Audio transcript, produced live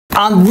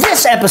On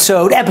this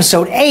episode,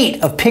 episode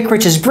 8 of Pick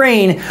Rich's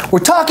Brain, we're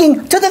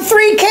talking to the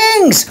Three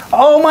Kings.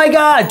 Oh my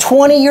God,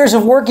 20 years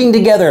of working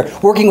together,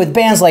 working with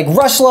bands like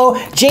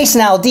Rushlow,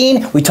 Jason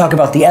Aldean. We talk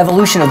about the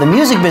evolution of the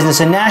music business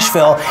in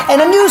Nashville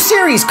and a new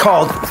series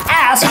called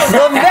Ask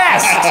the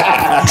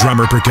Best.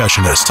 Drummer,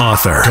 percussionist,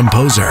 author,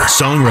 composer,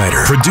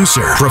 songwriter,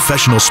 producer,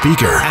 professional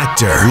speaker,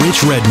 actor,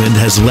 Rich Redmond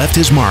has left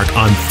his mark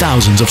on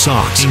thousands of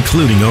songs,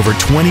 including over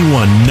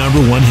 21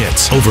 #1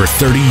 hits, over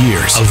 30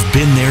 years of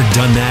been there,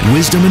 done that,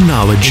 wisdom and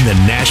knowledge in the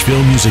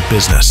Nashville music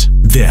business.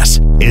 This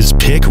is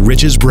Pick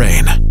Rich's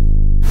Brain.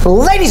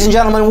 Ladies and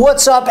gentlemen,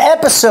 what's up?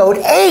 Episode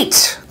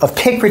 8 of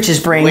Pick Rich's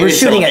Brain. We're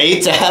shooting at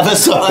 8 to have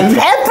us on.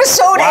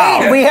 Episode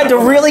 8. We had to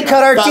really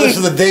cut our teeth. This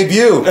was the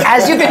debut.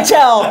 As you can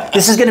tell,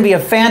 this is going to be a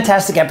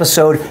fantastic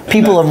episode.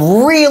 People have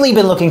really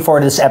been looking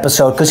forward to this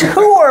episode because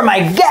who are my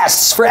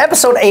guests for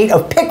episode 8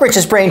 of Pick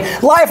Rich's Brain,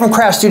 live from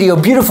Craft Studio,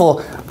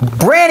 beautiful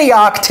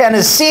Brantioch,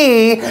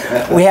 Tennessee.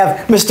 We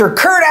have Mr.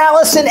 Kurt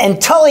Allison and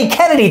Tully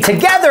Kennedy.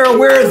 Together,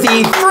 we're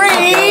the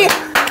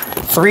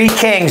Three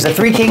Kings. The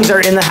Three Kings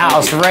are in the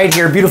house right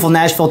here, beautiful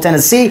Nashville,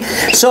 Tennessee.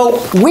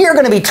 So we are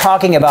going to be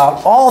talking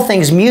about all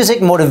things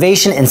music,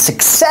 motivation, and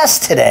success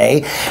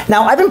today.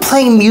 Now, I've been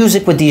playing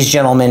music with these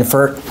gentlemen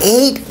for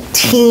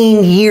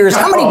 18 years.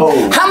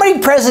 How many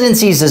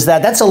presidencies is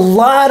that? That's a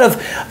lot of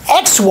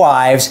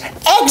ex-wives,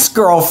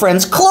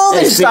 ex-girlfriends,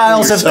 clothing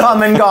styles have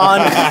come and gone,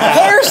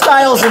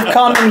 hairstyles have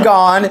come and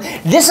gone.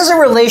 This is a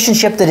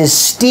relationship that is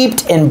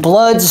steeped in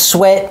blood,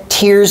 sweat,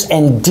 tears,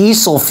 and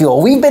diesel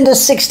fuel. We've been to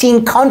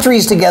 16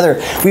 countries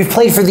together. We've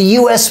played for the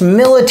U.S.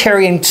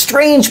 military in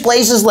strange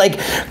places like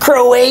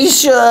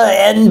Croatia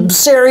and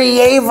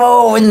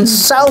Sarajevo and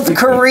South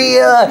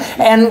Korea,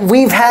 and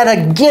we've had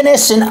a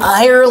Guinness in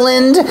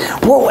Ireland.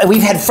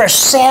 We've had fresh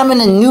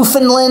salmon in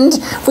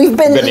Newfoundland. We've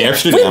been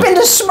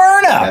to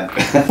Smyrna.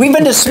 We've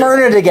been to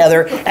Smyrna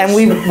together, and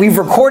we've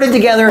recorded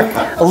together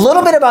a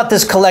little bit about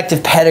this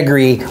collective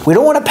pedigree. We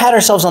don't want to pat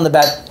ourselves on the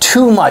back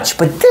too much,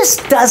 but this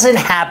doesn't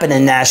happen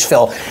in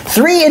Nashville.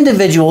 3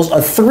 individuals,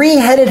 a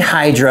three-headed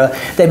hydra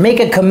that make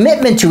a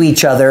commitment to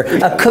each other,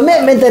 a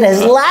commitment that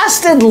has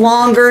lasted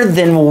longer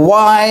than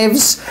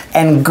wives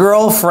and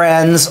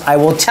girlfriends. I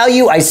will tell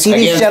you, I see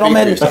these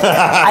gentlemen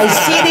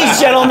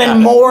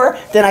more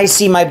than I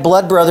see my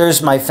blood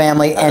brothers, my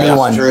family,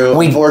 anyone. That's true.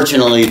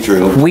 Unfortunately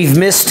true. We've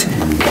missed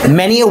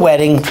many a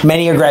wedding,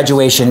 many a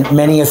graduation,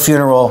 many a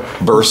funeral.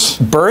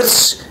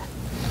 Births.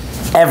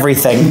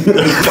 Everything.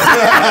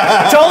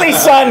 Tully's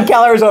son,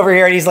 Keller's over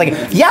here, and he's like,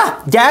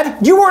 yeah, Dad,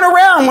 you weren't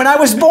around when I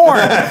was born.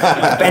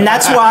 And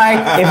that's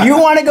why, if you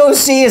want to go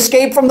see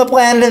Escape from the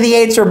Planet of the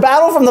Apes or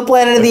Battle from the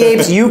Planet of the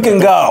Apes, you can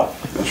go.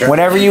 Sure.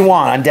 Whenever you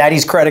want, on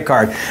Daddy's credit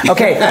card.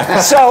 Okay,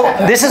 so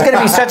this is going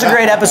to be such a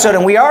great episode,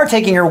 and we are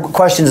taking your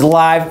questions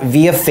live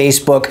via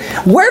Facebook.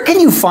 Where can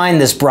you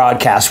find this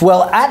broadcast?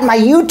 Well, at my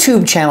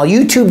YouTube channel,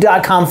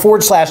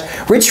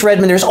 youtube.com/Rich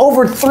Redmond, there's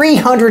over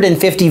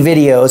 350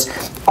 videos.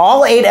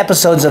 All 8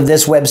 episodes of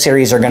this web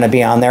series are going to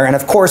be on there. And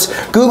of course,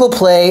 Google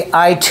Play,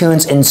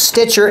 iTunes, and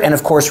Stitcher, and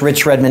of course,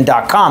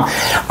 richredmond.com.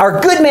 Our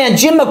good man,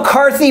 Jim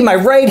McCarthy, my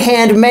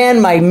right-hand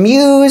man, my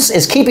muse,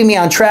 is keeping me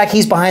on track.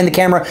 He's behind the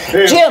camera.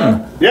 Hey,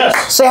 Jim.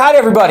 Yes. Say hi to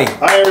everybody.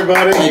 Hi,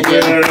 everybody.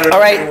 All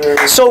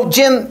right. So,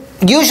 Jim,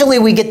 usually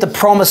we get the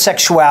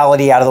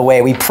promosexuality out of the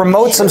way. We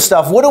promote some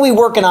stuff. What are we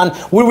working on?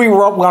 What do we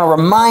want to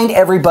remind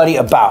everybody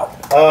about?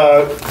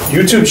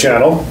 YouTube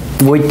channel.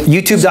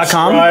 YouTube.com.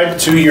 Subscribe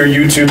to your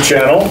YouTube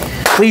channel.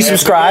 Please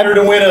subscribe. In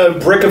order to win a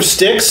brick of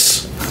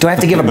sticks. Do I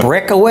have to give a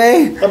brick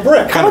away? A brick.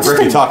 What kind of brick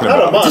are you talking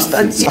about?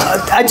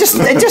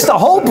 Just a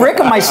whole brick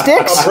of my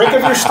sticks? A brick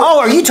of your sticks. Oh,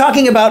 are you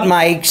talking about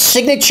my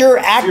signature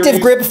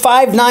Active Grip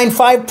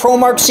 595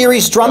 ProMark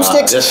Series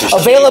drumsticks?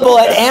 Available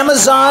at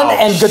Amazon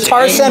and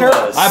Guitar Center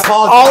I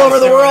apologize. all over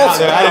the world?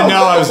 I didn't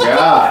know I was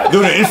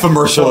doing an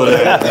infomercial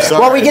today.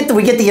 Well, we get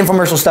the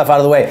infomercial stuff out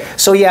of the way.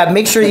 So yeah,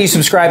 make sure you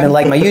subscribe and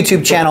like my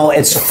YouTube channel.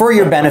 It's for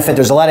your benefit.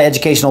 There's a lot of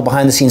educational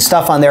behind-the-scenes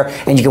stuff on there,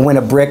 and you can win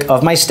a brick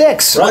of my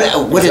sticks.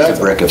 What is a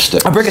brick of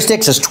sticks? A brick of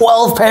sticks is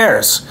 12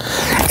 pairs,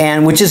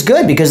 and which is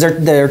good because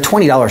they're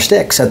 $20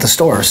 sticks at the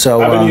store.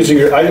 So I've been using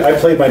your. I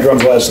played my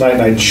drums last night,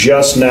 and I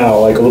just now,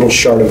 like a little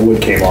shard of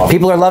wood came off.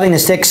 People are loving the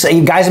sticks.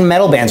 You guys in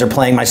metal bands are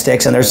playing my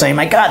sticks, and they're saying,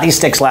 "My God, these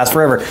sticks last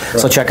forever." Right.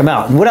 So check them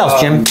out. What else,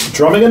 Jim?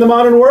 Drumming in the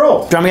Modern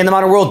World.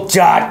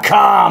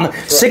 DrummingInTheModernWorld.com. Right.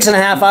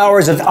 6.5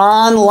 hours of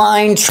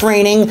online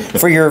training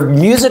for your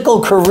musical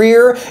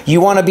career.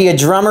 You want to be a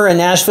drummer in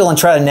Nashville and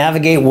try to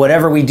navigate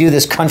whatever we do,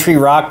 this country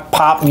rock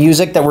pop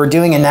music that we're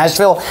doing in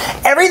Nashville.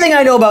 Everything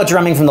I know about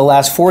drumming from the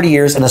last 40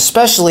 years, and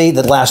especially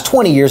the last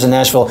 20 years in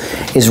Nashville,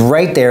 is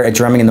right there at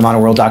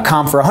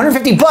DrummingInTheModernWorld.com. For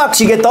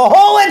 $150, you get the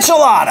whole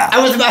enchilada. I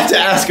was about to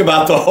ask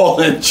about the whole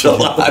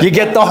enchilada. You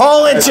get the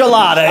whole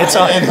enchilada.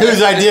 And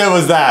whose idea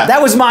was that?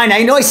 That was mine. Now,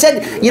 you know, I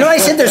said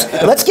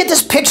let's get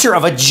this picture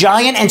of a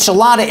giant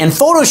enchilada in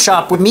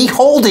Photoshop with me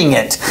holding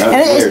it. And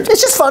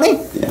it's just funny.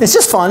 Yeah. It's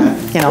just fun,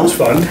 you know. It was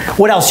fun.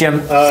 What else,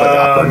 Jim?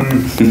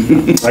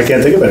 I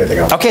can't think of anything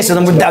else. Okay, so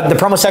then the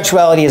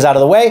promosexuality is out of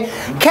the way.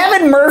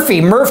 Kevin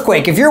Murphy,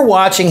 Murfquake, if you're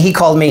watching, he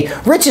called me,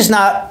 Rich is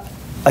not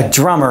a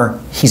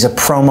drummer, he's a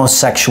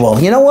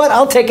promosexual. You know what?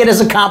 I'll take it as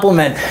a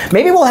compliment.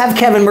 Maybe we'll have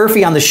Kevin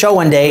Murphy on the show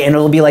one day, and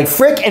it'll be like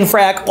Frick and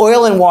Frack,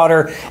 Oil and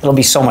Water. It'll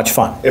be so much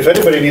fun. If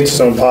anybody needs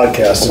his own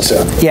podcast, it's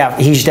him. Yeah,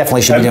 he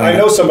definitely should be doing it. I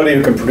know somebody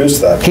who can produce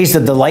that. He's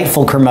the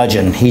delightful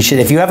curmudgeon. He should.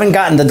 If you haven't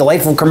gotten the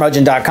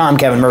delightfulcurmudgeon.com,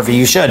 Kevin Murphy,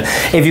 you should.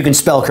 If you can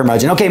spell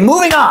curmudgeon. Okay,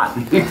 moving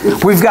on.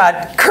 We've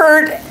got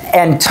Kurt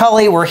and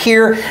Tully. We're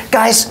here,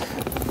 guys.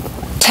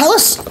 Tell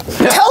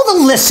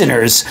the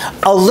listeners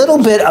a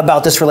little bit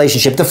about this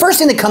relationship. The first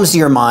thing that comes to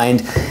your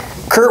mind,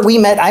 Kurt,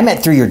 I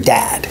met through your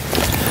dad.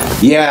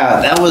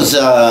 Yeah, that was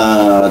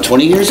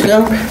 20 years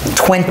ago?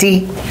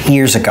 20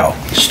 years ago.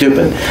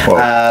 Stupid.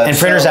 In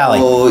Printers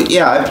Alley.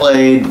 Yeah, I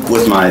played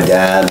with my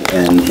dad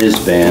and his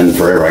band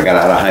forever. I got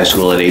out of high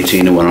school at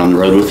 18 and went on the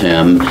road with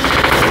him.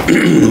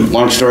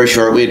 Long story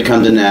short, we had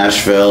come to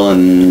Nashville,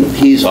 and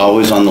he's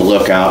always on the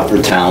lookout for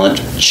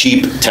talent,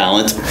 cheap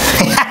talent.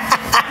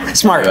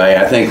 Smart. Anyway,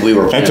 I think we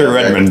were... Enter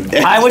Redmond.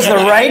 I was the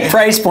right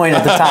price point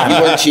at the time.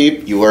 You were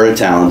cheap, you were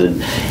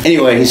talented.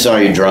 Anyway, he saw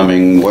you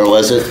drumming. Where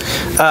was it?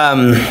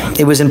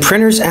 It was in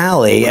Printers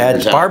Alley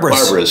at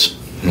Barbara's.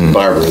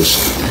 Barbara's.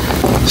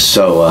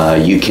 So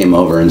you came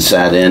over and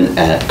sat in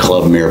at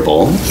Club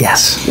Mirable.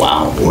 Yes.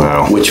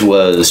 Wow. Which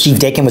was... Steve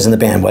Dakin was in the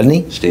band, wasn't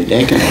he? Steve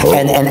Dakin. Oh.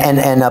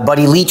 And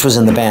Buddy Leach was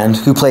in the band,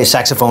 who plays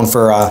saxophone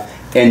for...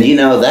 And you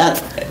know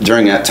that,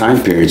 during that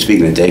time period,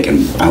 speaking of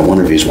Dakin, I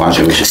wonder if he's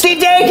watching.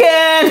 Steve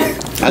Dakin!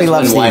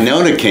 That's when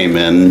Winona came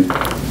in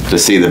to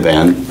see the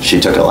band. She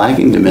took a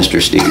liking to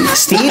Mr. Steve.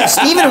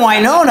 Steve and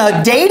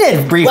Winona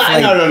dated briefly.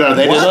 Well, no.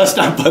 Let's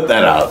not put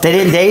that out. They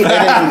didn't date?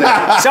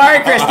 Sorry,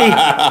 Christy.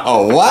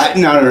 Oh, what?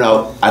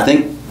 No. I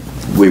think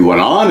we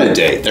went on a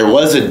date. There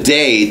was a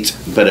date,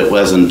 but it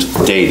wasn't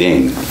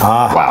dating.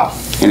 Wow.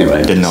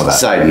 Anyway, didn't know that.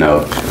 Side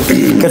note.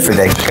 Good for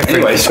Dave.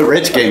 Anyway, so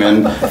Rich came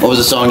in. What was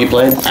the song you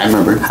played? I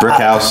remember. Brick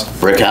House.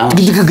 Brick House.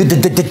 And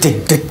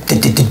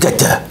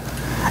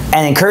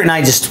then Kurt and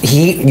I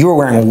you were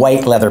wearing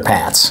white leather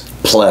pants.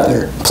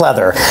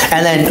 Pleather.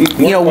 And then,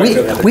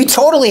 we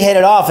totally hit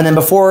it off. And then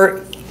before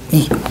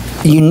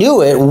you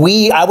knew it,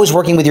 I was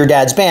working with your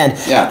dad's band.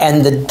 Yeah.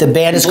 And the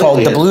band is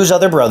called The Blues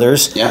Other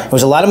Brothers. Yeah. There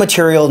was a lot of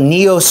material,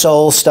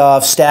 neo-soul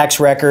stuff, Stax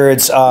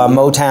Records,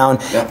 Motown,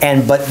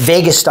 but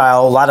Vegas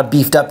style, a lot of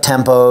beefed up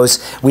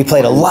tempos. We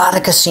played a lot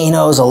of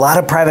casinos, a lot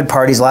of private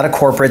parties, a lot of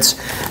corporates.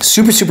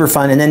 Super, super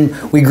fun. And then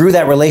we grew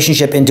that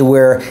relationship into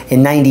where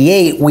in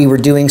 '98 we were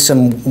doing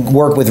some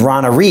work with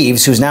Ronna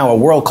Reeves, who's now a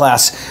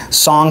world-class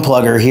song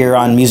plugger here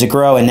on Music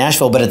Row in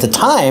Nashville. But at the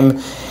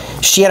time,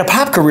 she had a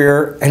pop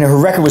career, and her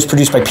record was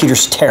produced by Peter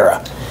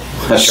Cetera.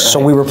 That's So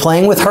right. we were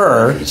playing with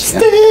her.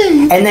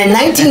 And then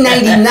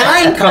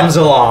 1999 comes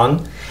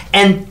along,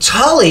 and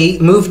Tully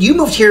moved. You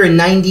moved here in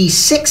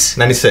 '96.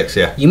 96,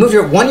 yeah. You moved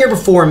here 1 year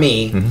before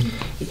me,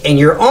 and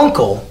your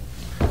uncle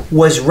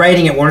was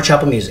writing at Warner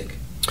Chappell Music.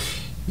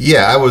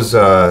 Yeah, I was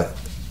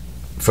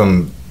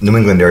from New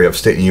England area,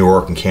 upstate New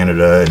York and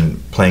Canada,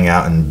 and playing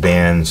out in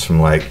bands from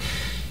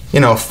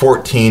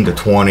 14 to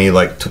 20, in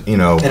a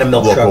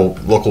milk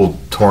local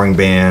touring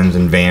bands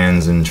and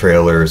vans and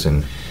trailers,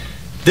 and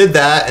did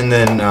that. And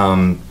then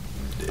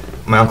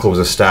my uncle was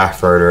a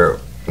staff writer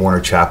at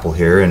Warner Chappell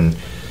here, and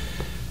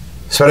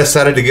so I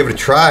decided to give it a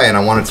try, and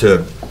I wanted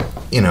to,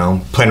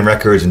 play in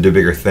records and do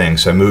bigger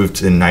things. So I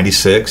moved in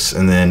 '96,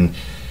 and then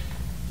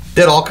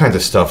did all kinds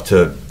of stuff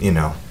to,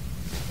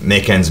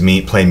 make ends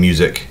meet, play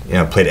music.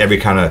 Played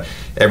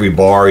every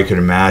bar you could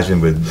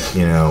imagine with,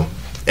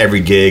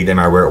 every gig, no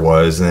matter where it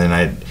was. And then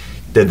I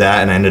did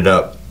that, and I ended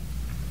up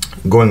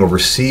going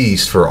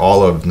overseas for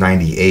all of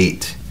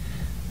 '98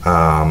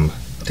 To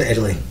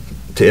Italy.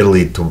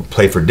 To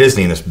play for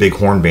Disney in this big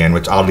horn band,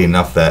 which oddly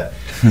enough that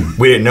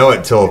we didn't know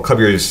it till a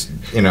couple years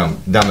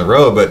down the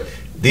road, but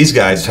these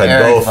guys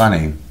had both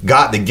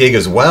got the gig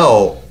as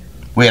well.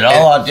 We had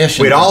all auditioned.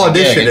 We had all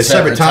auditioned at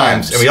separate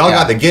times, and we all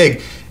got the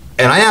gig.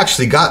 And I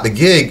actually got the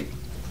gig,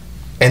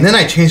 and then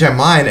I changed my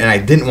mind, and I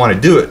didn't want to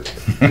do it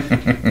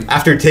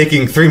after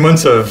taking 3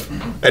 months of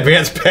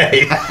advance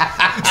pay.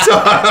 So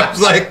I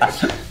was like,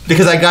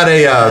 because I got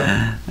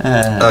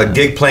a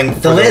gig playing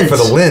for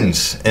the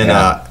Lynn's, and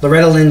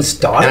Loretta Lynn's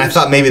daughter. and I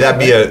thought maybe that'd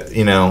be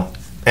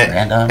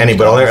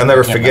but I'll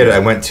never forget it. I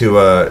went to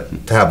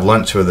have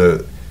lunch with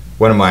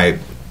one of my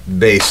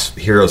bass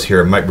heroes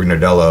here, Mike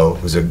Brignadello,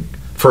 who's a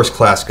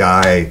first-class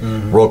guy,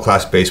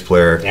 world-class bass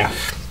player. Yeah.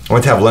 I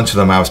went to have lunch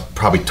with him. I was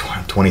probably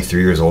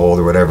 23 years old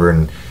or whatever,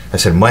 and I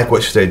said, Mike,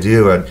 what should I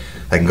do? I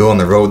can go on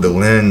the road to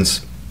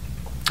Lynn's,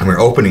 and we're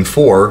opening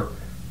for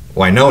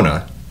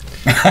Winona.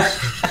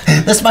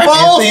 This might be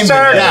a theme.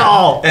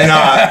 Circle. And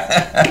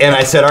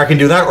I said, I can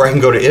do that, or I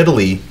can go to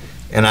Italy,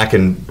 and I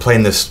can play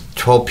in this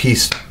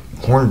 12-piece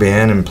horn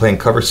band and playing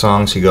cover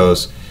songs. He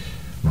goes,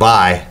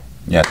 bye.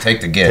 Yeah,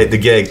 take the gig. Take the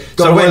gig.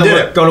 Go to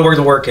where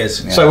the work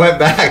is. So I went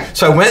back.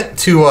 So I went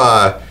to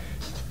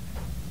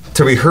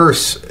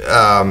rehearse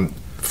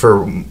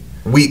for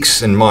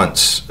weeks and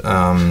months,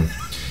 and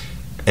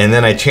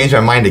then I changed my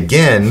mind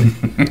again.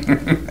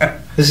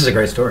 This is a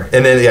great story.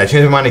 And then I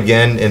changed my mind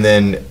again, and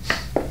then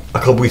a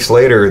couple weeks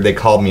later, they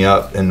called me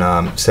up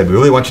and said, "We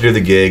really want you to do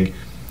the gig.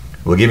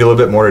 We'll give you a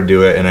little bit more to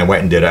do it." And I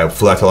went and did it. I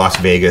flew out to Las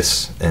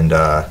Vegas and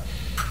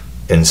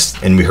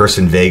rehearsed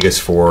in Vegas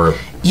for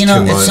 2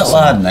 months. It's so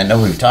odd, and I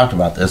know we've talked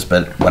about this,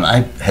 but when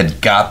I had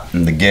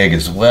gotten the gig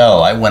as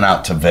well, I went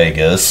out to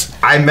Vegas.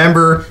 I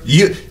remember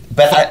you,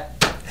 but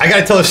I got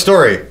to tell a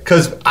story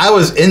because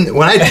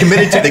when I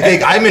committed to the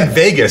gig, I'm in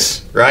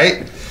Vegas,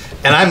 right?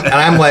 And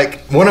I'm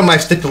like, one of my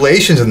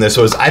stipulations in this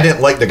was I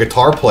didn't like the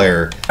guitar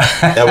player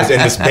that was in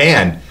this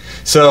band.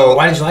 So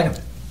why didn't you like him?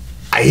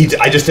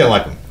 I just didn't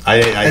like him.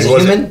 As a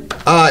human?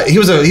 He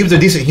was a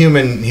decent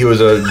human. He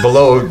was a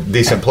below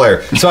decent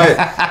player.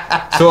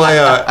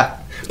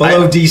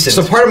 Below decent.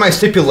 So part of my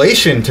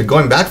stipulation to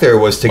going back there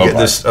was to get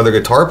this other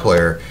guitar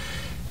player,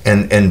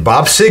 and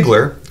Bob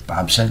Sigler.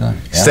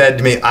 Said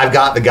to me, "I've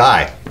got the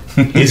guy.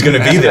 He's going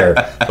to be there."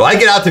 So I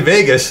get out to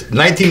Vegas,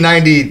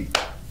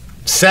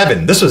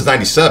 1997. This was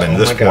 97 at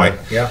this point.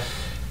 Yeah.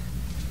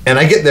 And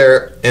I get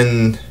there,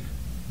 and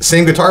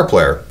same guitar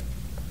player.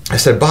 I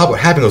said, "Bob, what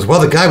happened?" He goes, "Well,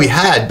 the guy we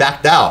had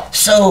backed out."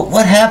 So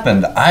what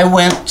happened? I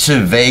went to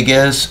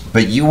Vegas,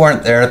 but you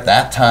weren't there at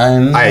that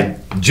time. I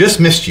just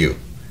missed you.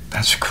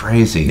 That's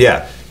crazy.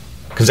 Yeah.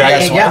 Because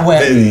I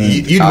went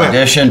and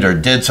auditioned or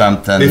did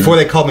something. Before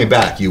they called me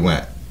back, you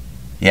went.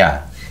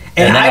 Yeah.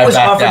 And I was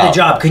offered the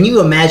job. Can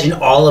you imagine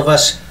all of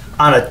us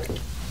on a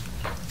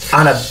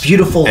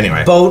beautiful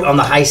boat on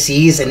the high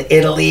seas in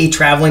Italy,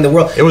 traveling the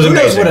world? It was amazing.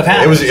 Who knows what would have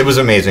happened? It was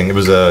amazing. It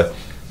was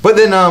but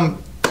then I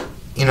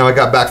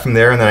got back from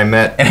there, and then I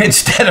met. And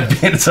instead of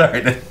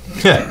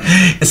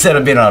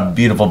being on a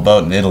beautiful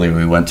boat in Italy,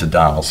 we went to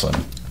Donaldson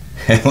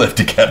and lived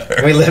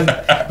together. We lived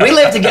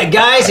together,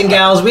 guys and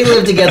gals. We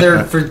lived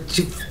together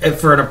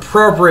for an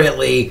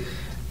appropriately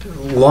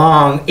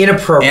long,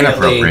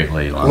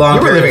 inappropriately long.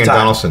 You were living in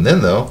Donaldson then,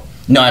 though.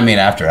 No, I mean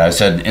after. I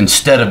said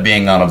instead of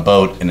being on a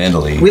boat in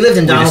Italy, we lived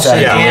in Donaldson.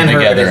 We decided to live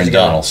together in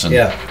Donaldson.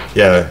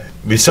 Yeah.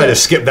 We decided to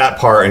skip that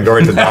part and go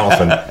right to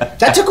Donaldson.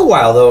 That took a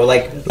while, though.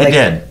 It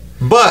did.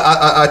 But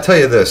I tell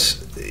you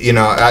this,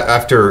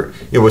 after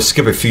it was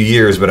skip a few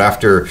years, but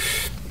after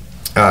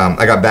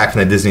I got back from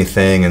the Disney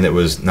thing, and it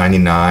was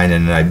 '99,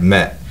 and I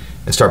met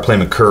and started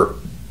playing with Kurt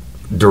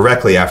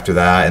directly after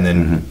that, and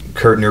then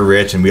Kurt knew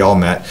Rich, and we all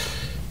met.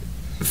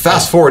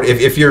 Fast forward,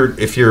 if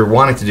you're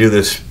wanting to do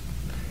this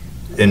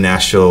in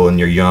Nashville and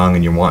you're young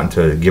and you're wanting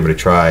to give it a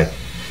try,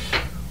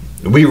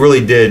 we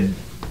really did,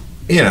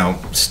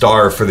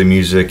 starve for the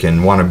music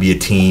and want to be a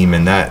team,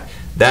 and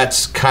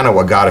that's kind of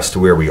what got us to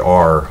where we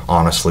are.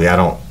 Honestly, I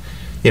know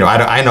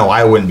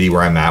I wouldn't be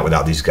where I'm at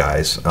without these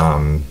guys,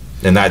 and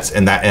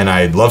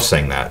I love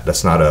saying that.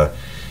 That's not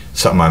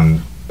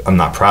something I'm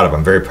not proud of.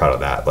 I'm very proud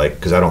of that,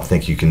 because I don't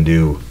think you can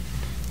do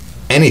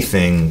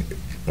anything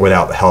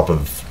without the help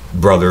of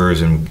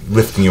brothers and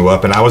lifting you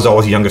up. And I was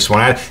always the youngest one,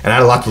 and I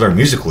had a lot to learn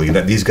musically.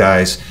 That these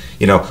guys,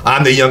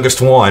 I'm the youngest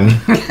one.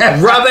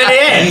 Rub it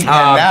in.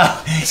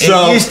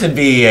 It used to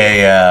be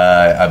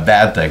a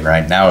bad thing.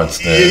 Right now, it's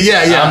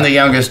I'm the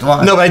youngest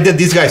one. No, but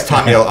these guys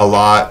taught me a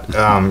lot.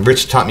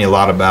 Rich taught me a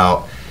lot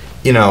about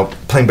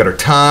playing better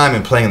time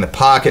and playing in the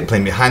pocket,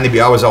 playing behind the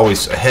beat. I was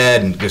always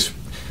ahead and just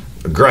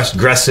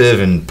aggressive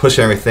and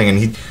pushing everything. And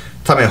he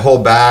taught me to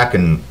hold back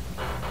and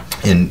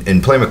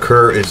playing with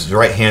Kurt. His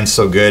right hand's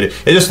so good.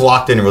 It just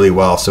locked in really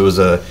well. So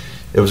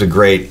it was a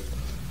great.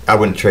 I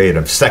wouldn't trade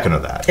a second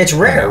of that. It's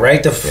rare,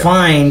 right, to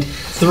find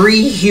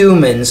three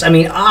humans. I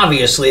mean,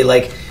 obviously,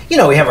 we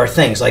have our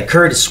things. Like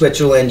Kurt is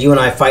Switzerland. You and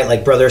I fight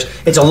like brothers.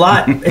 It's a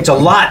lot. It's a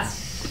lot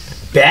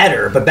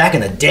better. But back in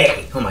the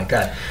day, oh my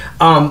God.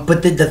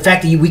 But the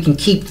fact that we can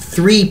keep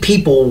three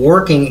people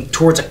working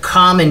towards a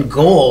common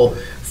goal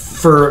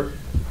for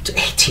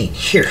 18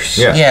 years.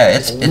 Yeah,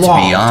 it's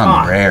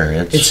beyond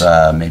rare. It's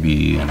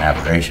maybe an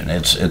aberration.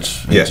 It's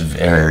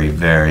very,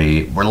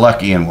 very. We're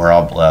lucky and we're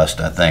all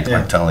blessed. I think,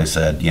 like Tully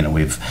said,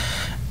 we've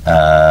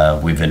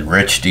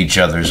enriched each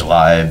other's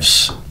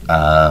lives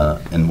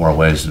in more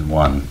ways than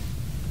one.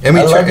 And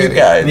we love you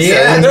guys.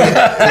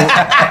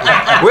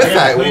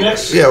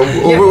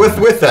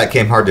 With that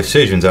came hard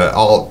decisions. At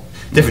all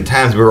different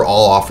times, we were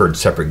all offered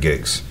separate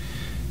gigs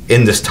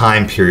in this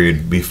time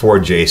period before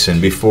Jason,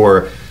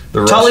 before.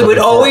 Tully would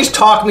always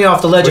talk me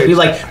off the ledge and be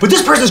like, "But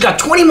this person's got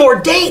 20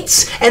 more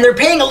dates, and they're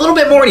paying a little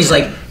bit more." And he's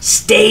like,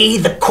 "Stay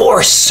the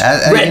course,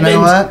 Redmond." You know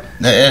what?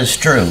 That is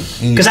true.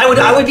 Because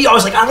I would be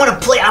always like, "I want to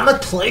play. I'm a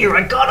player.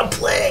 I gotta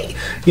play."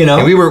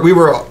 And we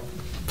were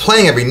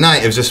playing every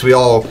night. It was just we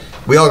all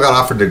got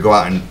offered to go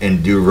out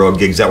and do road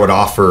gigs that would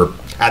offer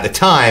at the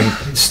time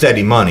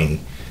steady money,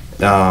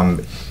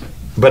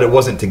 but it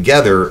wasn't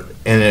together.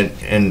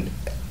 And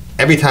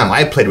every time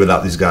I played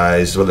without these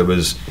guys, whether it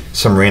was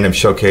some random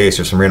showcase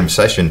or some random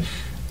session,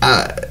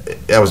 I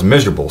was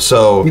miserable.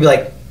 So you'd be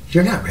like,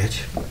 "You're not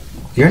Rich.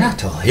 You're not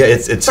Tully." Yeah,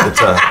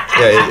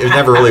 it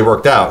never really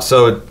worked out.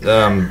 So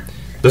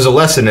there's a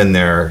lesson in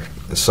there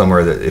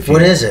somewhere that if you,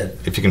 what is it?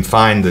 If you can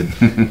find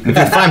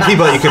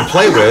people that you can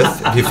play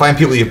with, if you find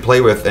people you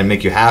play with and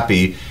make you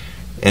happy,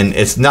 And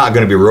it's not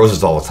going to be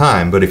roses all the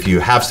time, but if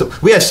you have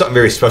we have something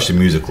very special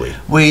musically.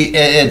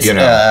 It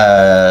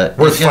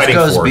just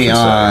goes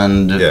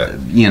beyond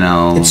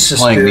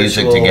playing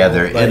music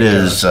together. It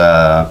is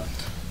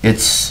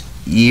it's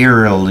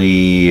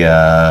eerily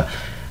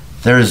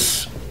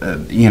there's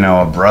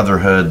a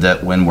brotherhood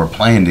that when we're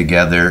playing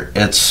together,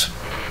 it's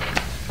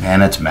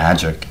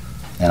magic.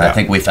 And I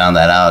think we found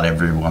that out.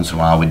 Every once in a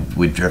while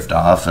we'd drift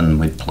off and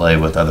we'd play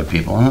with other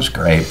people, and it's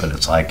great, but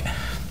it's like,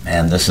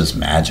 man, this is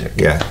magic.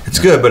 Yeah, it's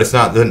good, but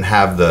doesn't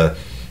have the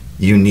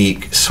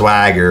unique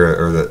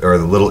swagger or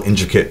the little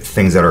intricate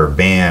things that are a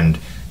band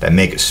that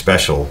make it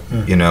special.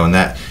 And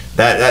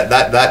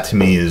that to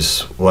me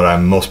is what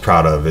I'm most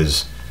proud of,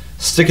 is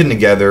sticking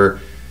together.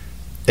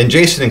 And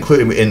Jason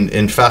included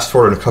in fast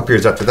forward a couple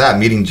years after that,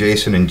 meeting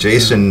Jason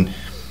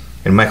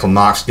and Michael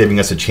Knox giving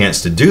us a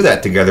chance to do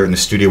that together in the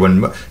studio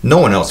when no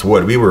one else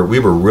would. We were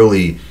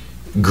really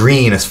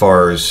green as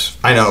far as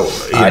I know.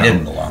 I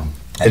didn't belong.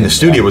 In the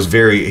studio was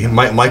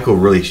Michael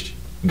really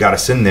got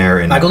us in there,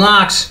 and Michael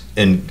Knox,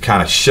 and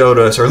kind of showed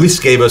us, or at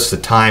least gave us the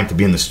time to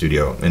be in the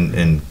studio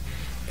and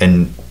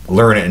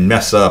learn it and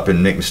mess up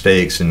and make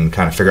mistakes and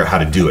kind of figure out how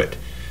to do it.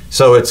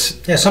 So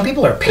some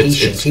people are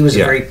patient. He was a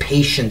very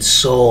patient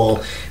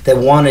soul that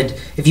wanted,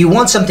 if you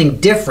want something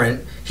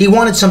different, he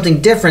wanted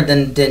something different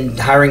than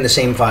hiring the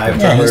same five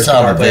drummers. He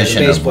saw the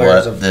vision of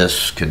what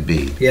this could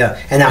be.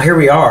 Yeah, and now here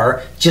we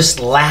are. Just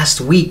last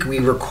week we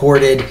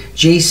recorded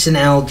Jason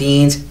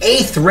Aldean's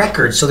 8th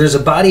record, so there's a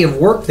body of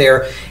work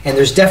there, and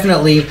there's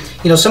definitely,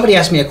 somebody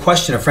asked me a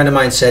question. A friend of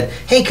mine said,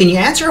 hey, can you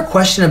answer a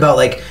question about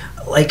like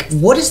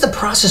what is the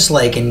process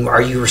like, and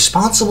are you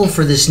responsible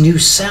for this new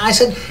sound? I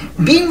said,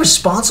 being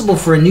responsible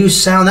for a new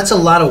sound, that's a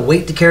lot of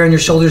weight to carry on your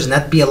shoulders, and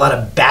that'd be a lot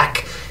of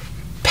back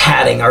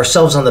patting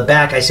ourselves on the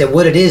back. I said,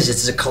 what it is,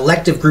 it's a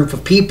collective group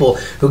of people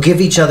who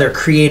give each other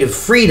creative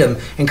freedom,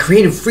 and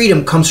creative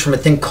freedom comes from a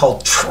thing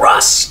called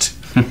trust,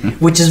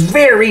 which is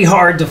very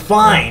hard to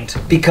find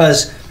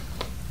because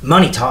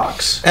money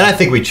talks. And I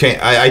think we change.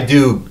 I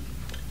do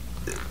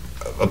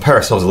pat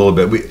ourselves a little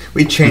bit.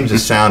 We changed the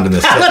sound in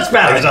the sense. Let's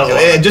pat ourselves a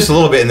little bit. Just a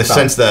little bit in the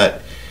sense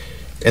that,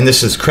 and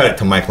this is credit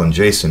to Michael and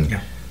Jason,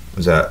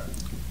 is that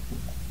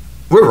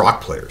we're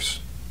rock players.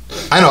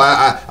 I know.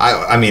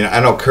 I mean, I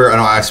know. Kurt. I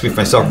know. I speak for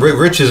myself.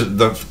 Rich is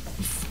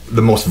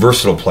the most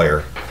versatile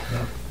player.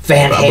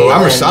 Van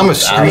Halen.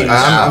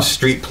 I'm a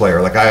street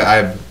player. Like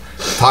I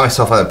taught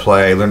myself how to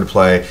play. Learned to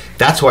play.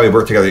 That's why we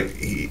work together.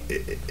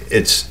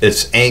 It's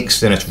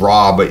angst and it's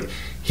raw, but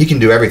he can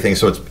do everything.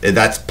 So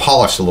that's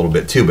polished a little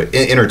bit too, but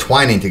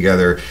intertwining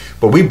together.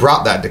 But we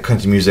brought that to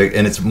country music,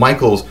 and it's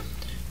Michael's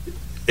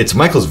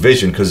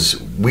vision,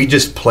 because we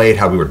just played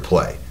how we would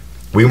play.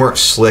 We weren't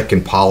slick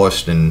and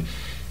polished and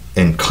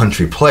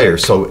country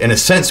players. So in a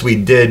sense, we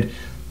did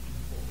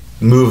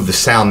move the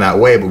sound that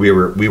way, but we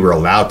were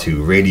allowed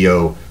to.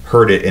 Radio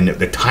heard it, and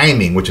the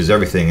timing, which is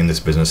everything in this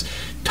business,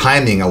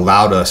 timing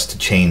allowed us to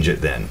change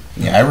it then.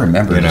 Yeah, I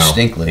remember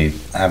distinctly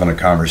having a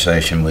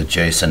conversation with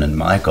Jason and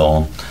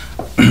Michael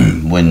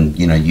when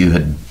you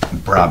had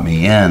brought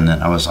me in,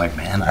 and I was like,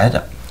 man,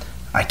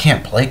 I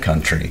can't play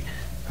country.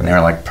 And they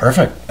were like,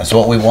 perfect, that's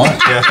what we want.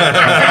 Okay,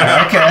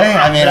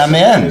 I mean, I'm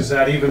in. Is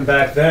that even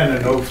back then in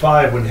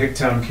 2005 when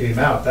Hicktown came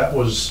out, that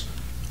was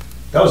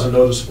a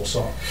noticeable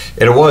song.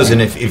 It was,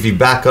 and if you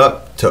back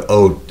up to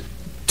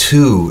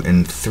 2002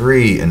 and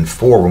 2003 and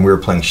 2004 when we were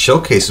playing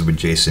showcases with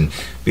Jason,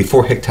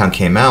 before Hicktown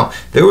came out,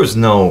 there was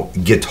no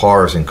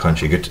guitars in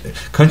country.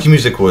 Country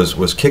music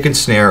was kick and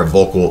snare,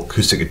 vocal,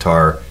 acoustic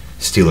guitar,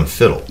 steel and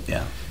fiddle.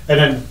 Yeah. And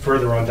then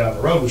further on down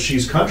the road with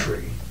She's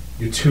Country,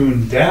 you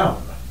tuned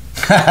down.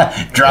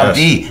 Drop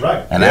D,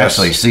 right? And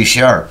actually C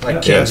sharp,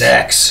 like King's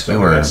X. So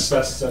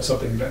that's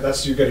something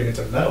that's you're getting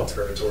into metal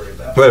territory at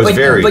that. But it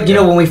was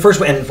but when we first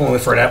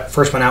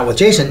went out with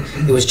Jason,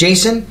 it was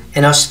Jason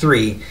and us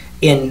three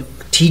in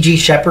T.G.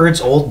 Shepherd's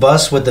old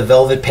bus with the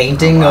velvet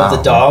painting of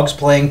the dogs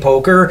playing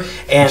poker,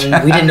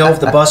 and we didn't know if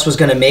the bus was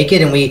going to make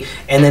it,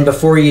 and then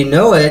before you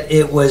know it,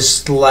 it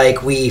was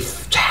like we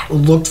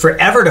looked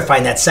forever to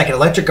find that second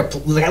electric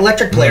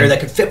player that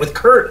could fit with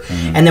Kurt,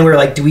 and then we were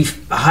like, do we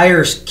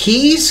hire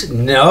keys?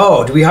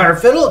 No. Do we hire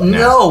fiddle?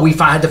 No. We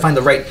had to find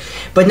the right.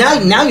 But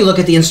now you look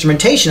at the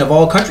instrumentation of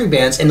all country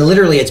bands, and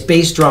literally it's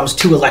bass, drums,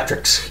 2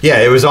 electrics. Yeah,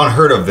 it was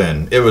unheard of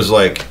then. It was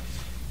like.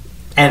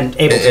 And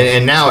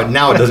now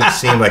it doesn't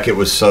seem like it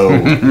was so.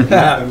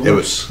 It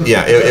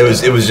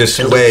was just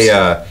way.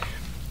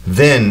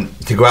 Then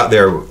to go out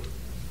there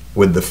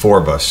with the 4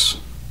 of us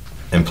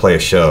and play a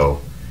show,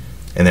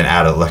 and then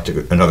add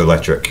another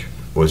electric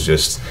was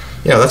just,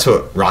 that's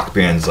what rock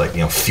bands like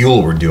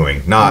Fuel were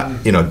doing,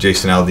 not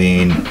Jason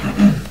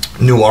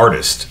Aldean, new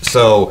artist.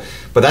 So,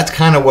 but that's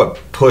kind of what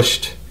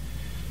pushed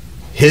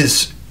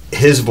his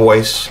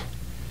voice.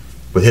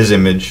 With his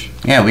image,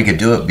 we could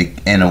do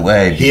it in a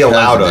way. He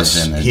allowed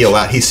us.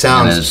 He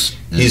sounds.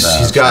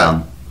 He's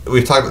got.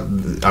 We've talked.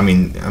 I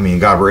mean,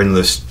 God, we're in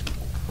this.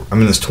 I'm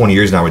in this 20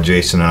 years now with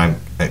Jason, and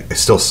I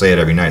still say it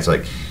every night. It's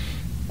like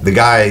the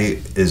guy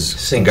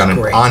got an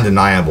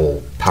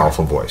undeniable,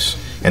 powerful voice,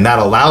 and that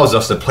allows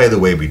us to play the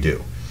way we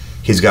do.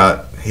 He's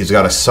got he's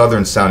got a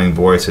southern sounding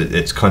voice.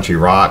 It's country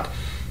rock.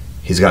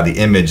 He's got the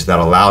image that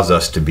allows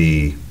us to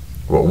be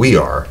what we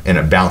are, and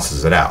it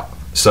balances it out.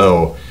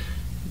 So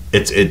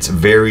it's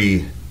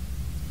very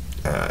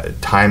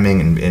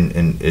timing,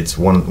 and it's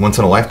once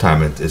in a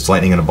lifetime. It's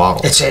lightning in a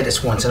bottle.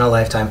 It's once in a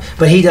lifetime.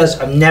 But he does.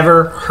 I've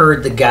never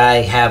heard the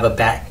guy have a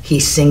back. He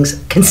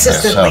sings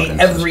consistently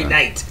every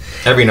night.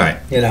 Every night,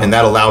 and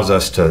that allows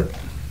us to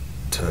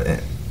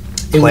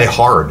play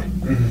hard.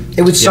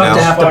 It would suck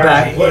to have to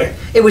back.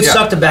 It would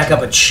suck to back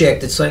up a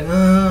chick that's like,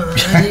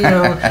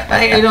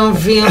 I don't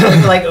feel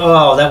like,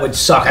 oh, that would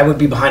suck. I would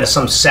be behind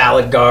some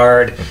salad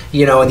guard,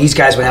 and these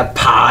guys would have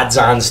pods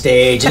on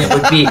stage, and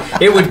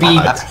it would be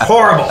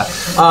horrible.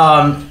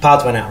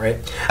 Pods went out, right?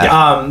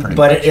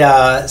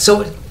 Yeah,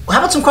 so how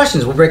about some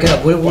questions? We'll break it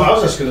up. Well, I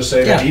was just going to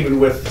say that even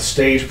with the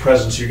stage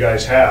presence you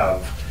guys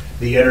have,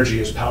 the energy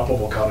is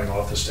palpable coming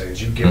off the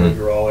stage. You give it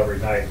your all every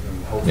night,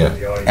 and hopefully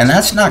the audience. And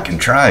that's not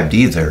contrived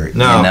either.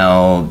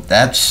 No.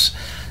 That's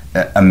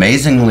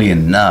amazingly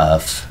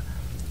enough,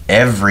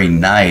 every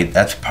night,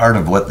 that's part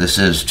of what this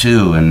is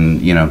too,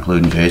 and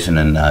including Jason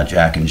and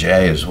Jack and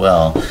Jay as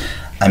well.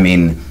 I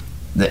mean,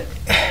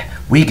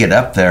 we get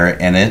up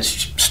there and it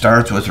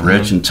starts with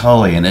Rich and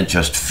Tully, and it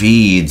just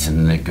feeds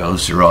and it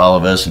goes through all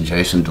of us, and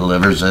Jason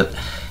delivers it.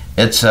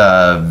 It's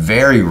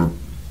very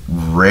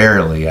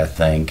rarely, I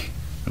think,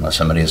 unless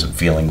somebody isn't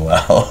feeling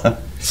well,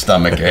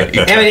 stomach ache.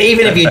 I mean,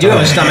 even if you do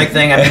have a stomach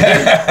thing, I mean,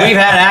 we've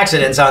had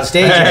accidents on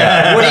stage.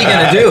 What are you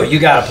going to do? You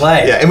got to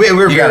play. Yeah, and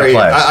we're very.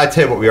 I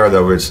tell you what we are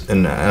though,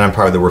 and I'm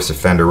probably the worst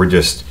offender.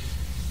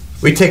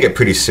 We take it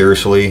pretty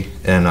seriously,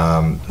 and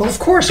well, of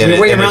course, we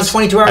wait around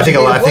 22 hours. I think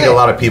a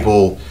lot of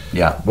people.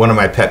 Yeah. One of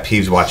my pet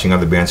peeves watching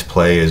other bands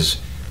play is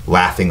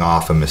laughing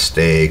off a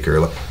mistake,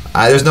 or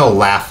there's no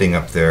laughing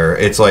up there.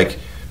 It's like,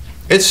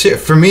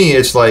 for me,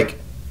 it's like.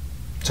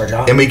 It's our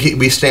job. And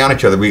we stay on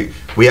each other.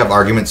 We have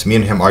arguments. Me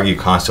and him argue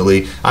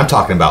constantly. I'm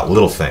talking about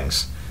little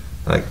things,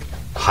 like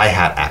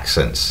hi-hat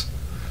accents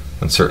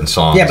on certain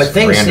songs. Yeah, but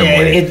things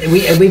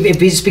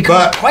it's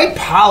become quite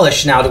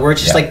polished now to where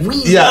it's just like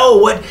we know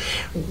what,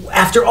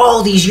 after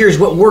all these years,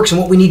 what works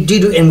and what we need to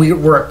do, and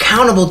we're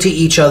accountable to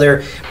each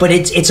other. But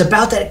it's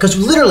about that, because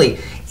literally,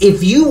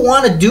 if you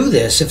want to do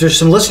this, if there's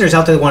some listeners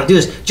out there that want to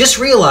do this, just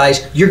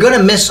realize you're going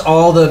to miss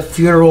all the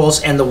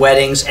funerals and the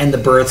weddings and the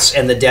births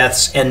and the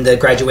deaths and the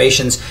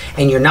graduations,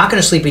 and you're not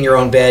going to sleep in your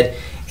own bed,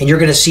 and you're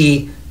going to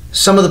see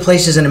some of the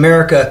places in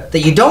America that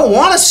you don't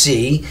want to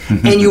see,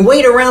 and you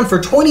wait around for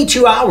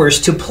 22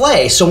 hours to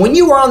play. So when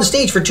you are on the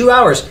stage for 2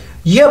 hours,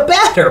 you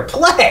better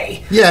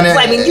play. Yeah,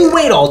 I mean, you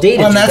wait all day to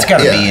do that. And that's got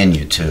to be in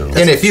you, too.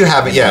 And if you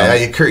haven't,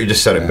 Kurt, you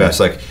just said it best.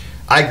 Like,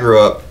 I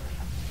grew up,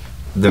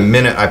 the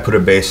minute I put a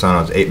bass on,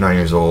 I was 8, 9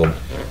 years old,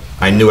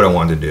 I knew what I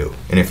wanted to do.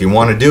 And if you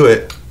want to do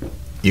it,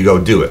 you go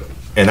do it.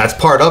 And that's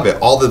part of it.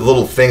 All the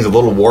little things, the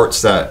little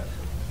warts that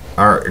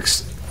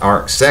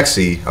aren't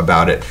sexy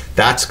about it,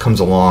 that comes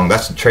along.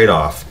 That's the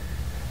trade-off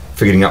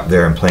for getting up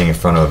there and playing in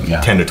front of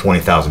 10 to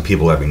 20,000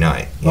 people every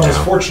night. Well, it's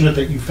fortunate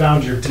that you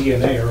found your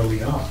DNA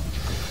early on.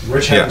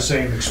 Rich had the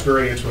same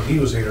experience when he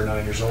was 8 or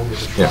 9 years old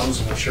with the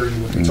drums, and I'm sure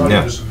you would be talking.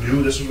 You just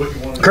knew this was what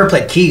you wanted to do. Kurt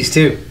played keys,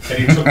 too. And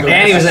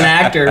he was an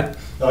actor.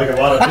 Like a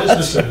lot of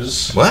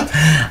businesses. What?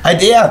 I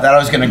thought I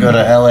was going to go to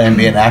LA and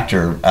be an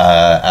actor.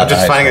 I'm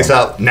just finding this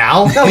out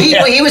now? No,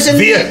 he was in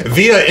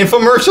via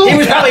infomercial? He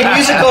was probably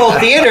musical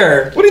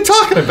theater. What are you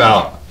talking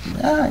about?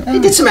 He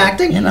did some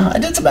acting. I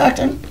did some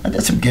acting. I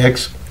did some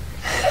gigs.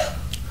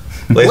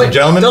 Ladies and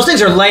gentlemen, those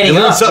things are lighting up.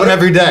 You learn something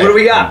every day. What do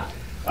we got?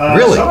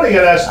 Really? Somebody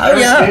had asked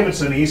Dierks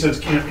Davidson. He said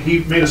he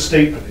made a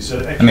statement. He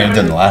said, it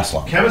didn't last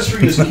long.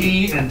 Chemistry is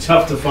key and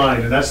tough to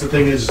find, and that's the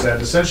thing is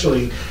that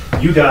essentially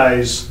you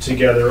guys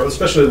together,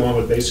 especially along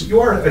with bass, you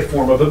are a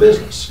form of a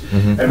business.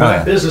 And when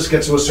that business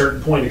gets to a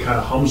certain point, it kind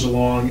of hums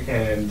along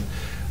and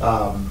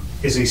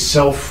is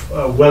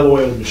a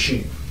well-oiled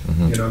machine.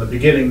 In the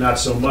beginning, not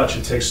so much.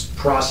 It takes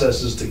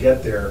processes to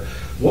get there.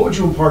 What would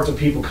you impart to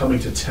people coming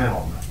to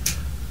town?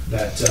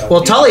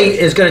 Tully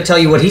is going to tell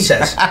you what he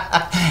says.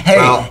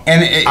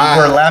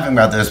 We're laughing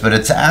about this, but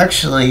it's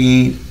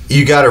actually...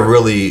 You got to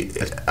really...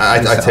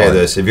 I tell you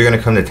this, if you're going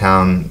to come to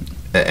town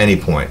at any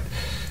point,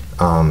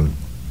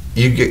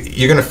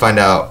 you're going to find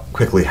out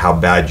quickly how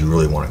bad you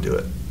really want to do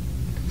it.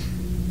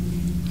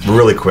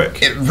 Really quick.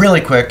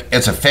 Really quick.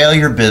 It's a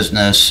failure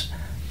business.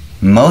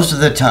 Most of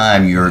the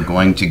time, you're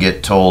going to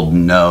get told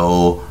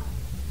no.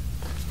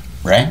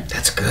 Right?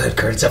 That's good,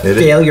 Kurt. It's a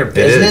failure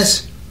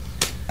business.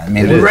 I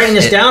mean, we're writing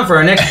this down for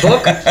our next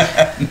book.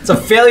 It's a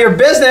failure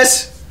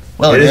business.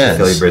 Well, it is a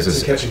failure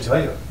business. It's a catchy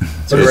title.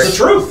 It's the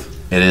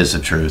truth. It is the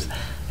truth.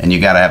 And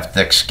you got to have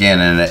thick skin,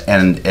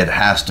 and it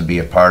has to be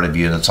a part of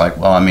you that's like,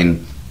 well, I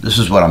mean, this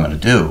is what I'm going to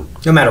do.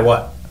 No matter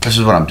what. This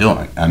is what I'm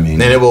doing. I mean,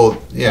 and it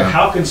will. Yeah.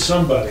 How can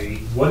somebody?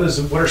 What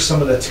are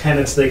some of the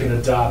tenets they can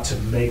adopt to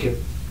make it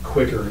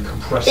quicker and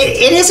compress it?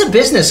 It is a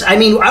business. I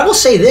mean, I will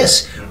say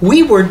this: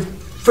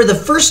 for the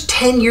first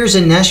 10 years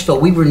in Nashville,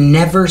 we were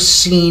never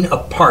seen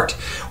apart.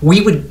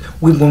 When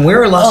we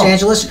were in Los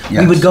Angeles,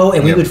 we would go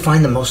and we would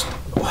find the most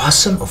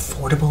awesome,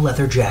 affordable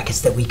leather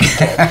jackets that we could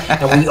get.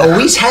 And we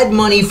always had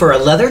money for a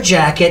leather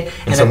jacket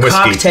and a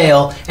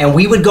cocktail, and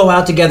we would go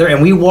out together,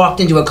 and we walked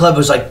into a club, it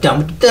was like,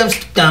 dump, dump,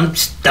 dump,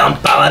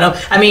 dump,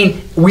 dump. I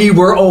mean, we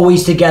were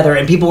always together,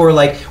 and people were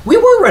like, we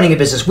were running a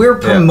business. We were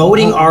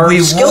promoting our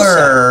skill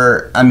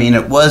set. I mean,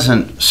 it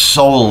wasn't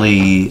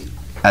solely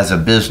as a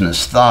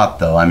business thought,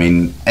 though. I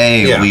mean,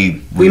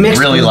 we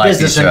really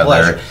liked each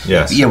other.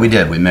 Yes. Yeah, we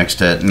did. We mixed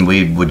it, and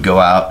we would go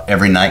out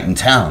every night in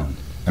town.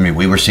 I mean,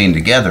 we were seen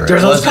together.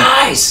 There's those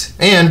guys.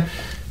 And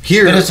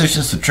here, but it's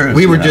just the truth.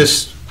 We were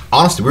just,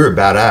 honestly, we were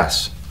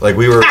badass. Like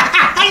we were.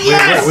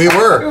 Yes! We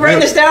were. Write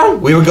this down.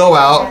 We would go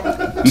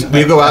out.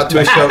 We'd go out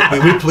to a show.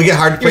 We get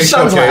hired to play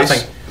showcase.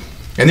 Laughing.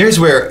 And here's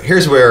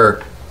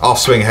where I'll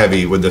swing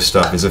heavy with this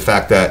stuff is the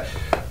fact that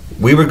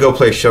we would go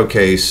play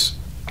showcase.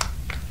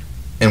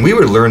 And we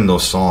would learn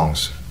those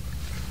songs,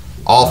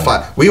 all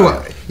five. We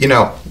weren't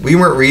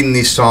reading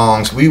these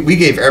songs. We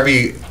gave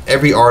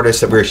every artist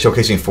that we were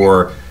showcasing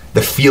for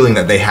the feeling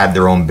that they had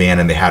their own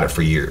band and they had it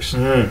for years.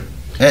 Mm.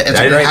 It's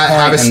a great point.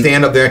 Have a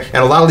stand up there,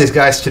 and a lot of these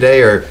guys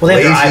today are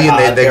lazy,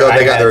 and they got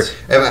their.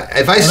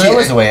 If I see, that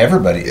was the way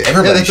everybody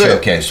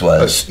showcase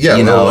was. Yeah,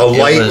 a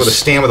light with a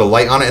stand with a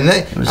light on it,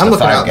 and I'm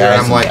looking out there,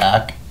 and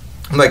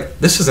I'm like,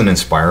 this isn't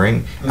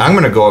inspiring. Mm-hmm. I'm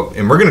going to go up,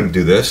 and we're going to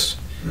do this,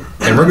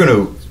 and we're going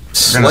to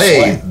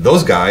slay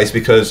those guys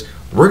because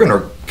we're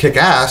gonna kick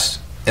ass,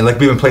 and like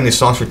we've been playing these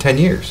songs for 10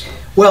 years.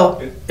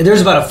 Well, there's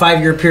about a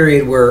 5-year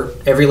period where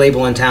every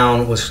label in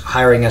town was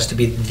hiring us to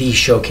be the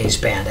showcase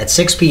band. At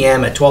 6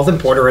 p.m. at 12th and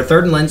Porter, or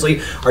 3rd and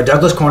Lindsley, or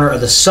Douglas Corner, or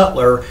the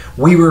Sutler,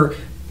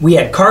 we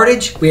had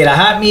cartage, we had a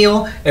hot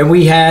meal, and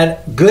we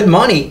had good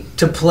money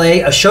to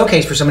play a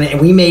showcase for somebody,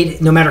 and we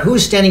made, no matter who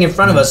was standing in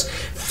front of us,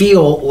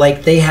 feel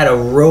like they had a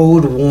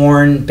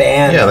road-worn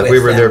band. Yeah, like we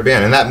were their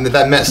band, and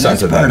that meant something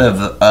to them. Part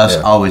of us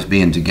always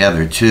being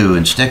together, too,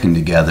 and sticking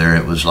together.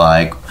 It was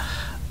like,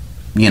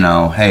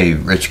 hey,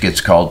 Rich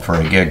gets called for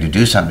a gig to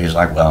do something. He's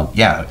like, well,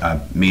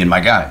 me and my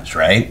guys,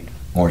 right?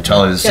 Or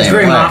Tully the same way. It's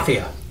very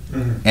mafia.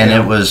 Mm-hmm. And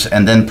it was,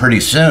 and then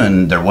pretty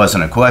soon, there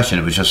wasn't a question.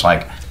 It was just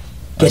like,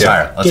 let's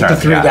hire the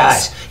 3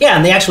 guys. Yeah,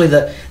 and they actually,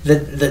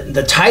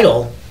 the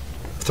title,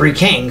 Three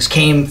Kings,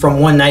 came from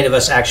one night of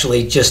us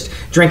actually just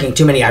drinking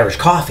too many Irish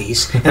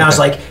coffees. And I was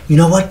like, you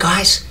know what,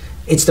 guys?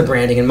 It's the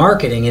branding and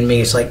marketing in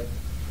me. It's like,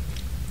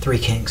 Three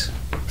Kings.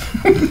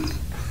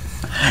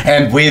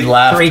 And we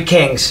laughed. Three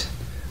Kings.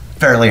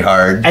 Fairly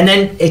hard. And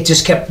then we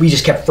just kept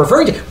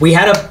referring to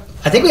it.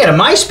 I think we had a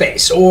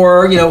MySpace,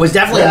 or it was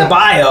definitely in the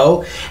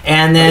bio,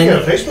 and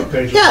then a Facebook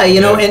page. Yeah,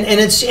 and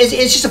it's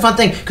just a fun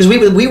thing because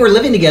we were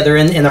living together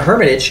in the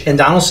Hermitage in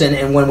Donaldson,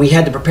 and when we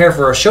had to prepare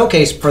for a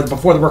showcase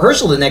before the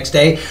rehearsal the next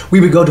day, we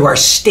would go to our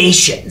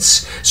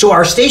stations. So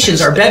our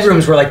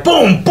bedrooms were like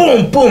boom,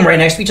 boom, boom, right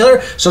next to each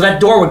other. So that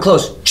door would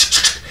close,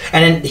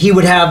 and then he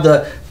would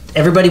have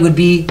everybody would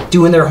be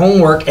doing their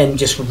homework and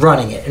just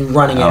running it. And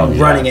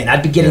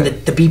I'd be getting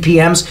the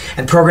BPMs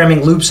and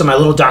programming loops on my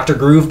little Dr.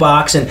 Groove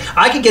box, and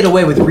I could get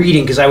away with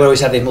reading because I would always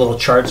have them little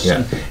charts,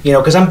 and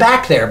because I'm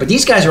back there. But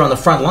these guys are on the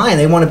front line;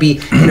 they want to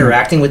be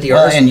interacting with the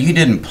artist. And you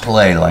didn't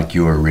play like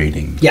you were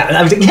reading. Yeah,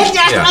 I was.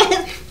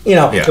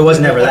 It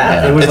was never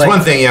that. It was it's one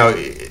thing,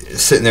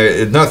 sitting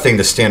there. Another thing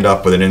to stand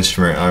up with an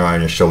instrument on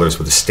your shoulders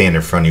with a stand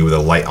in front of you with a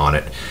light on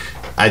it.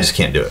 I just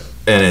can't do it,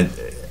 and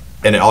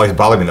it always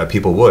bothered me that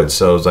people would.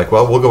 So it was like,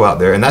 well, we'll go out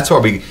there, and that's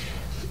why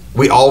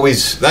we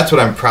always. That's what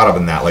I'm proud of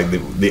in that. Like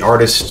the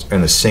artist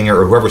and the singer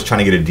or whoever's trying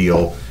to get a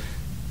deal,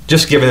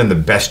 just giving them the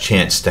best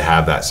chance to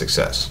have that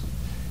success,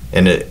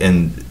 and it's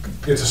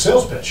a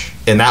sales pitch.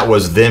 And that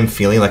was them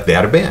feeling like they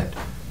had a band,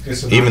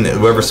 even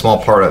whoever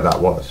small part of that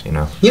was. You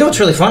know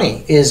what's really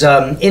funny is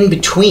in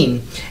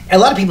between. A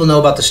lot of people know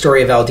about the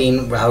story of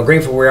Aldean, how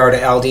grateful we are to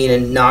Aldean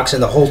and Knox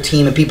and the whole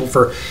team and people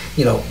for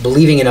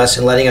believing in us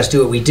and letting us do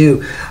what we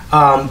do.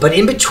 But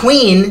in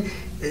between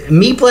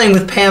me playing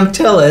with Pam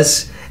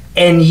Tillis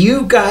and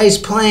you guys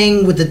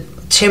playing with the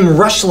Tim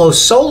Rushlow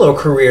solo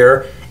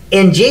career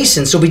and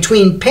Jason, so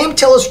between Pam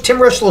Tillis, Tim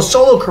Rushlow's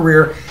solo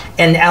career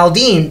and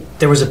Aldean,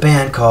 there was a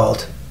band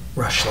called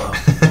Rushlow.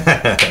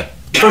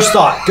 First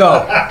thought,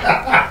 go.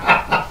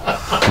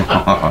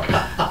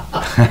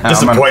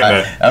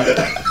 Disappointment.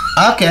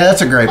 Okay,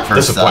 that's a great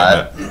first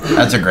thought.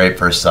 That's a great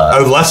first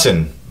thought. A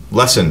lesson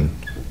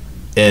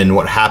in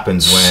what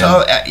happens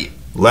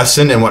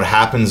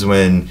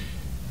when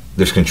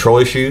there's control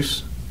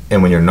issues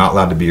and when you're not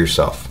allowed to be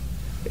yourself.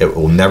 It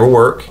will never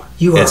work.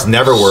 It's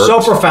never worked.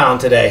 So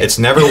profound today. It's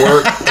never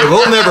worked. It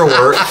will never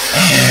work.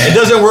 It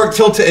doesn't work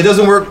it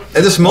doesn't work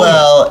at this moment.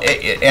 Well,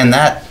 and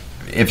that,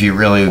 if you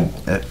really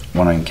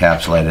want to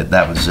encapsulate it,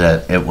 that was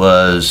it.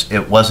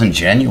 It wasn't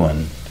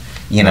genuine.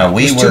 We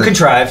were too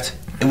contrived.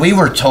 We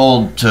were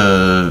told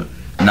to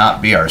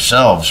not be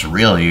ourselves,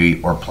 really,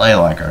 or play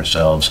like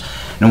ourselves.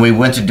 And we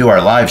went to do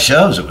our live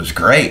shows. It was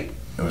great.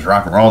 It was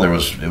rock and roll.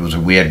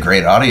 We had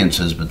great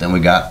audiences, but then we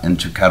got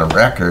into cut a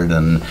record,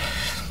 and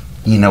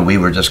we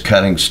were just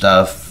cutting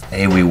stuff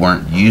A, we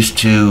weren't used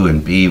to,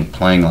 and B,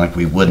 playing like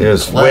we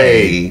wouldn't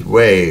play.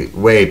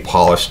 Way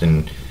polished,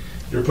 and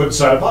you're put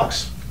inside a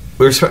box.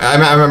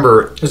 I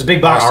remember it was a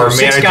big box. Our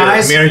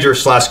manager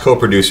 /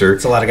 co-producer.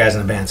 It's a lot of guys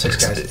in the band. 6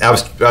 guys. I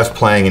was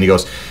playing, and he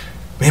goes,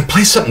 "Man,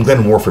 play something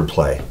Glenn Worf would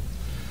play."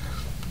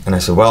 And I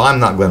said, "Well, I'm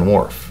not Glenn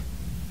Worf,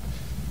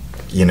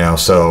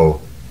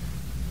 so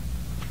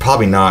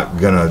probably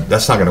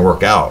that's not gonna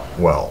work out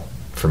well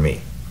for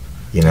me,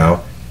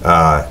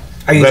 Are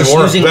you just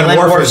using Glenn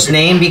Worf's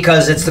name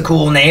because it's the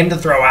cool name to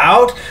throw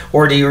out,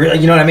 or do you really,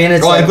 you know what I mean?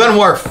 It's Glenn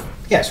Worf.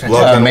 Yes,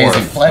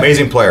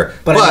 amazing player.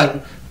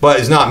 But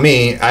it's not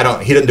me.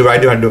 He didn't do what I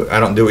do. I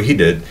don't do what he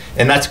did,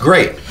 and that's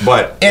great.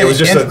 But it was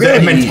just the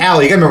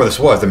mentality. You gotta remember what this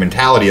was. The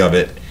mentality of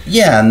it.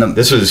 Yeah, and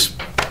this was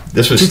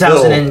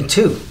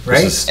 2002,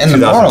 right? And the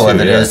moral of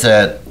it is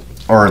that,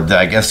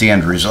 I guess the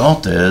end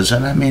result is,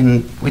 and I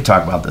mean, we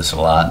talk about this a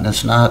lot, and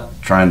it's not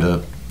trying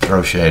to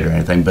throw shade or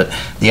anything, but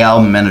the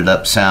album ended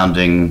up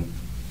sounding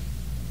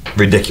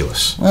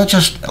ridiculous. Well,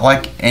 just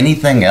like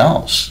anything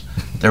else.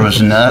 There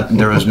was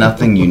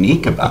nothing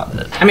unique about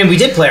it. I mean, we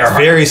did play our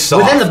heart. Very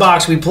soft. Within the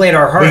box, we played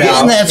our heart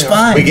out. And that's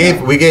fine.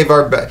 We gave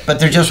our best. But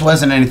there just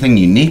wasn't anything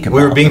unique about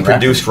it. We were being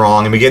produced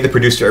wrong, and we gave the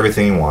producer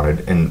everything he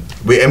wanted. And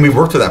we've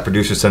worked with that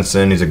producer since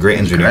then. He's a great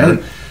engineer.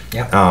 Great.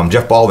 Yeah.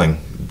 Jeff Balding,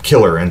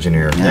 killer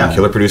engineer,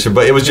 killer producer.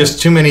 But it was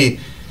just too many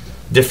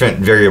different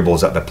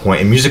variables at that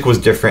point. And music was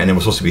different, and it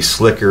was supposed to be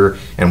slicker,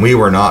 and we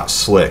were not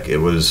slick. It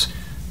was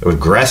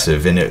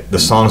aggressive, and the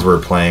songs we were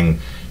playing,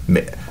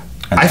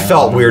 I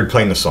felt weird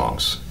playing the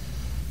songs.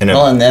 And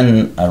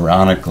then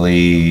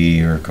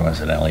ironically, or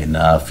coincidentally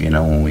enough,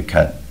 when we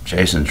cut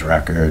Jason's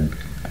record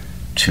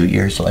 2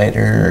 years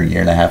later, or a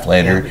year and a half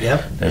later,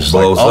 there's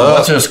like,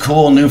 what's this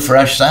cool new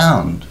fresh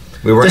sound?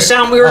 The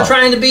sound we were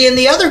trying to be in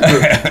the other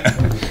group.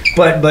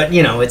 but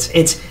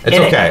it's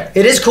okay.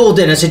 It is cool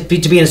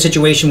to be in a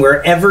situation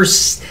where ever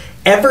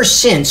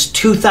since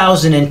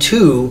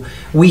 2002,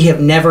 we have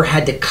never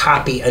had to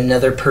copy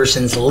another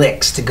person's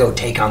licks to go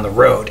take on the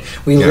road.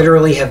 We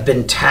literally have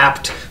been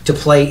tapped to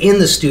play in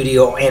the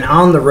studio and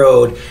on the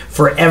road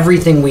for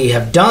everything we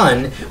have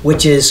done,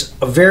 which is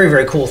a very,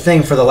 very cool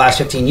thing for the last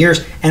 15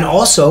 years. And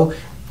also,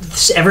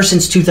 ever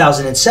since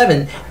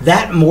 2007,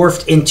 that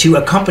morphed into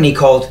a company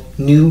called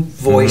New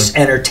Voice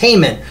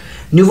Entertainment.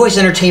 New Voice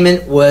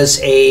Entertainment was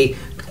a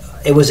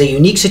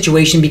unique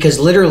situation because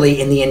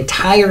literally in the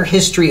entire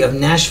history of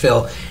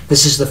Nashville,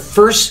 this is the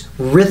first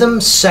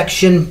rhythm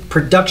section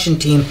production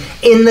team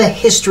in the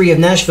history of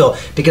Nashville,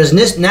 because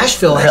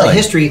Nashville has a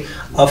history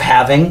of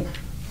having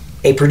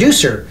a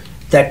producer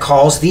that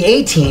calls the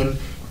A-team,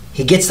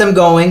 he gets them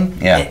going,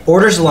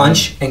 orders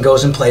lunch, and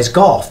goes and plays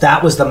golf.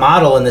 That was the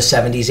model in the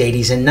 70s,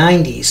 80s, and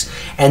 90s.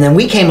 And then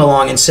we came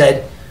along and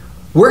said,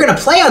 we're going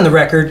to play on the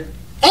record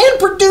and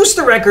produce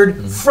the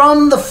record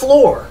from the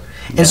floor.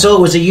 And so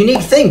it was a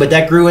unique thing, but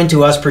that grew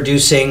into us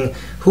producing.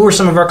 Who were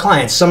some of our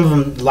clients? Some of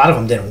them, a lot of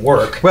them didn't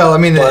work. Well, I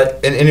mean, but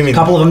a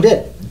couple of them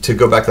did. To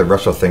go back to the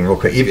Rushlow thing real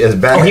quick, as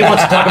bad. He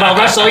wants to talk about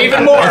Rushlow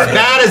even more. As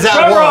bad as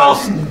that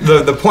was,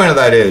 the point of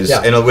that is,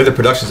 and with the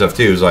production stuff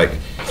too, is like,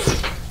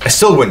 I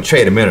still wouldn't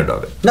trade a minute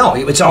of it. No,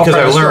 it's all because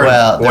I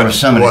learned there were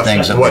so many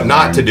things what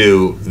not to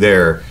do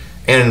there,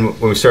 and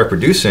when we started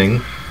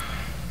producing,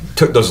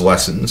 took those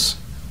lessons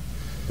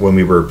when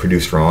we were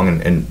produced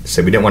wrong, and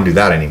said we didn't want to do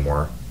that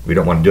anymore. We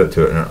don't want to do it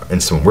to it,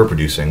 and so when we're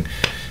producing,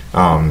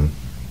 and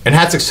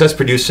had success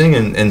producing,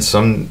 and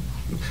some,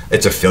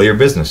 it's a failure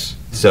business.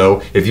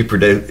 So if you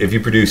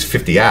produce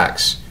 50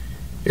 acts,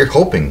 you're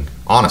hoping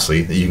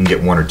honestly that you can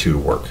get 1 or 2 to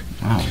work.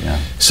 Oh yeah.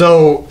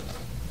 So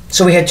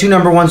we had 2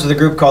 number ones with a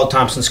group called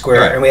Thompson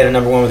Square, and we had a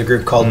number 1 with a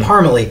group called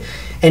Parmalee.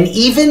 And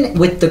even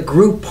with the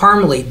group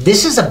Parmalee,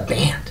 this is a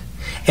band,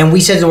 and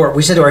we said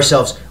to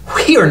ourselves,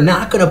 we are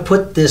not going to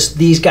put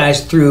these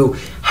guys through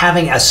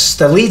having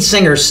the lead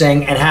singer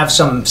sing and have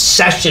some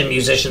session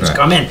musicians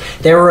come in.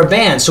 They were a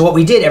band. So what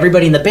we did,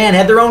 everybody in the band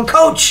had their own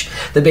coach.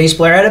 The bass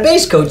player had a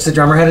bass coach. The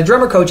drummer had a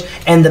drummer coach.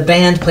 And the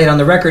band played on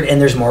the record, and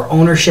there's more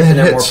ownership, and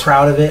they're more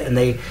proud of it. And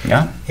they,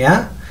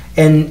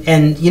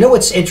 And you know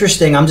what's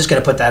interesting? I'm just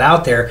going to put that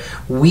out there.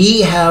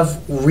 We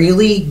have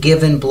really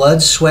given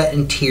blood, sweat,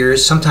 and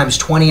tears, sometimes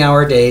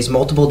 20-hour days,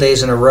 multiple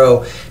days in a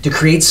row, to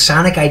create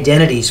sonic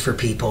identities for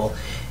people,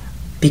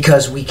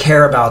 because we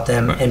care about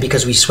them and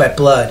because we sweat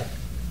blood.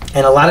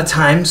 And a lot of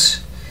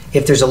times,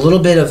 if there's a little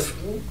bit of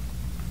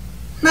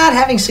not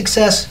having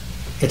success,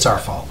 it's our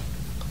fault.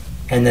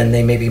 And then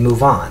they maybe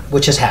move on,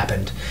 which has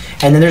happened.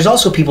 And then there's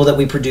also people that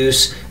we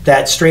produce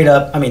that straight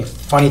up,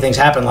 funny things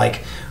happen,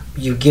 like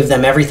you give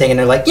them everything and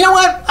they're like, you know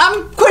what,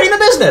 I'm quitting the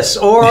business.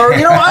 Or,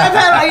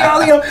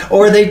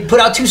 or they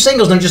put out 2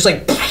 singles and they're just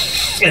like,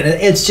 and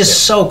it's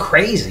just so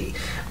crazy.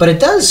 But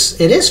it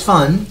is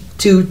fun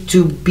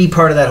to be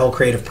part of that whole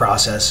creative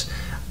process.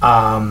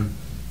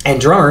 And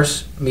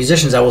drummers,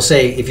 musicians, I will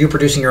say, if you're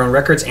producing your own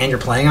records and you're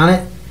playing on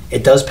it,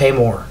 it does pay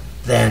more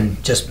than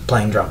just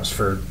playing drums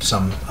for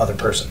some other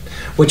person.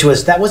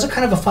 That was a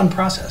kind of a fun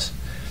process.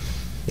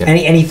 Yep.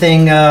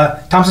 Anything,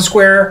 Thompson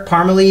Square,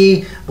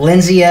 Parmalee,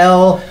 Lindsay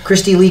L.,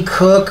 Christy Lee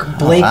Cook,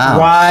 Blake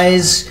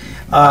Wise,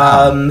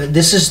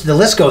 This is the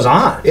list goes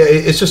on. Yeah,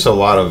 it's just a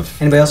lot of.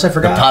 Anybody else I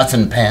forgot? The pots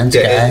and pans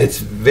guy. It's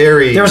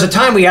very. There was a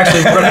time we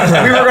actually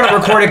we were going to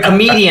record a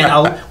comedian.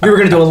 We were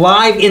going to do a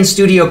live in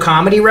studio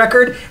comedy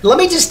record. Let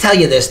me just tell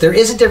you this: there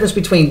is a difference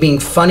between being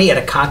funny at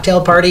a cocktail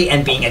party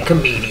and being a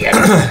comedian.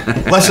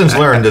 Lessons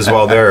learned as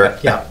well. There,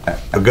 yeah.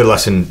 A good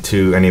lesson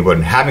to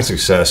anyone having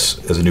success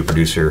as a new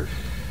producer.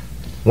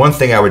 One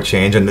thing I would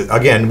change, and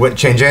again, wouldn't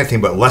change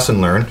anything, but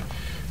lesson learned.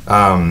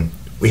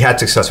 We had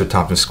success with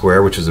Thompson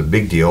Square, which was a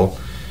big deal.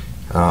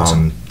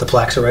 The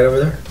plaques are right over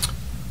there.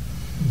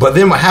 But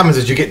then what happens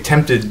is you get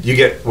tempted.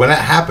 When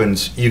that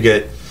happens, you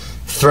get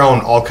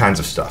thrown all kinds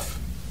of stuff,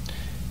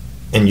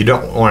 and you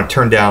don't want to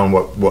turn down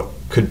what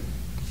could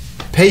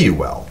pay you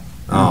well.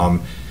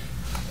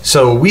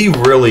 So we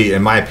really,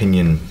 in my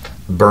opinion,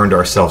 burned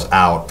ourselves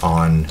out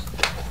on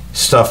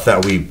stuff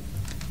that we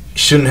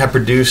shouldn't have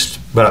produced,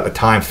 but at the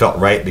time felt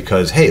right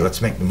because hey,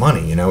 let's make the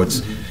money.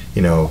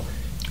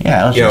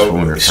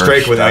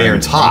 Strike with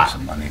iron's hot.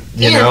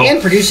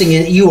 And producing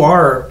it, you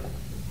are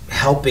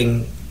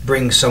helping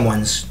bring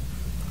someone's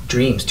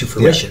dreams to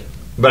fruition. Yeah.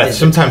 But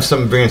sometimes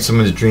bringing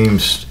someone's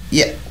dreams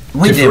to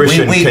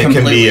fruition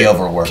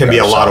can be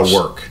a lot of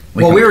work.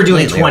 We were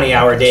doing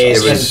 20-hour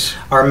days, and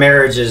our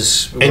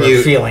marriages were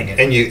feeling it.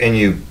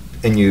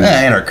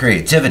 And our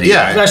creativity,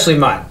 especially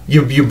mine.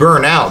 You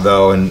burn out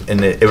though, and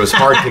it was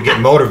hard to get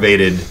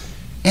motivated.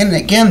 And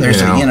again,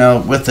 there's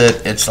with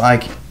it, it's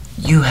like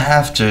you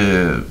have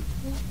to.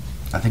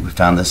 I think we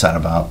found this out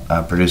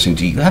about producing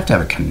too. You have to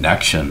have a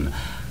connection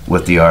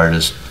with the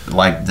artist,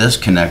 like this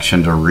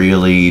connection, to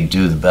really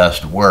do the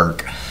best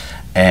work.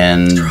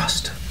 And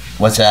trust.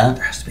 What's that?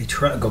 There has to be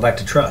trust. Go back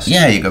to trust.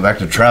 Yeah, you go back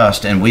to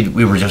trust. And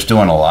we were just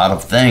doing a lot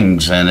of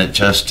things, and it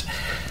just,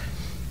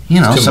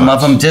 some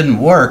of them didn't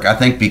work. I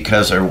think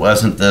because there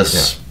wasn't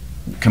this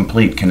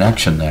complete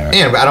connection there.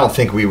 And I don't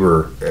think we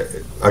were.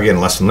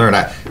 Again, lesson learned.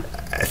 I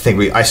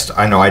think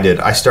I know I did.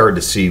 I started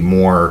to see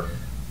more.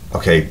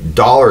 Okay,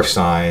 dollar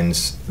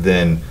signs,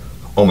 then,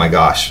 oh my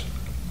gosh,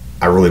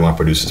 I really want to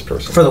produce this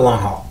person. For the long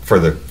haul. For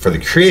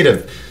the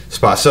creative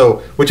spot. So,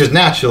 which is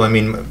natural. I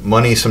mean,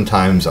 money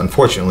sometimes,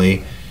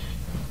 unfortunately,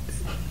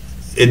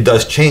 it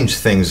does change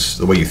things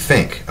the way you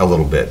think a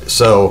little bit.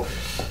 So,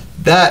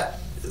 that,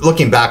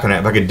 looking back on it,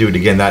 if I could do it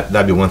again,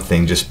 that'd be one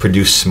thing. Just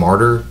produce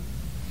smarter.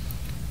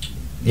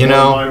 In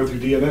line with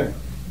your DNA.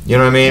 You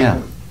know what I mean?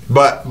 Yeah.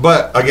 But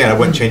again, I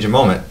wouldn't change a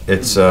moment.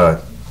 It's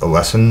a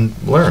lesson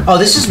learned. Oh,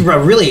 this is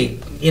really,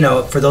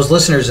 for those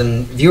listeners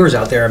and viewers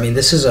out there, I mean,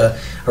 this is a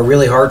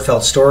really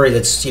heartfelt story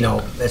that's,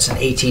 it's an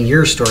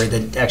 18-year story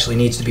that actually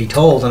needs to be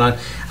told. And I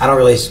don't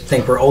really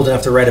think we're old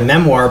enough to write a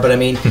memoir, but I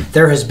mean,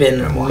 there has been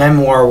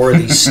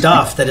memoir-worthy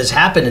stuff that has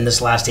happened in this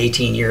last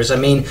 18 years. I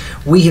mean,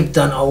 we have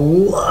done a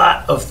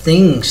lot of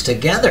things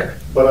together.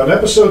 But on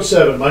episode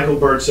 7, Michael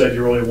Burt said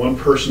you're only one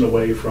person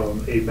away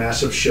from a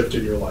massive shift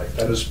in your life.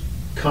 That is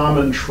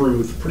common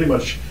truth, pretty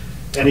much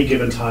any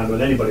given time in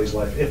anybody's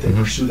life if they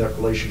pursue that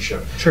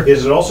relationship. Sure.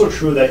 Is it also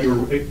true that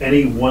you're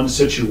any one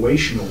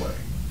situation away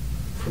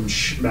from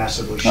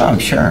massively shifting?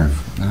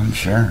 I'm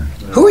sure.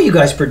 Who are you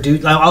guys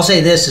producing? I'll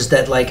say this is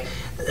that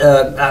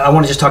I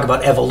want to just talk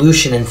about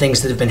evolution and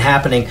things that have been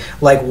happening.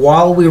 Like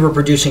while we were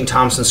producing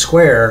Thompson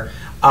Square,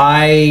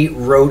 I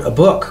wrote a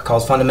book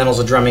called Fundamentals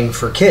of Drumming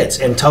for Kids,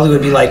 and Tully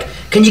would be like,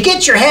 can you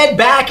get your head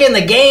back in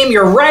the game?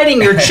 You're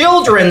writing your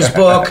children's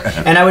book.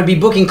 And I would be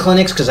booking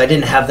clinics because I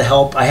didn't have the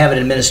help. I have an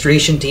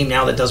administration team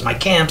now that does my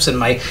camps and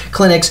my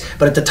clinics,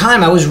 but at the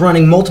time I was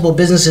running multiple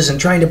businesses and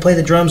trying to play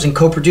the drums and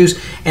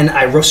co-produce, and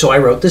I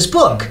wrote this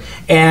book.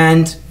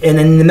 And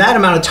in that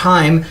amount of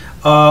time,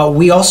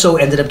 we also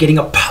ended up getting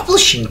a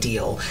publishing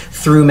deal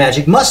through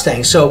Magic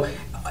Mustang. So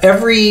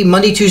every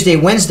Monday, Tuesday,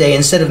 Wednesday,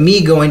 instead of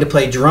me going to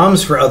play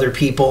drums for other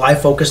people, I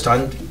focused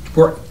on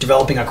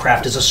developing a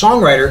craft as a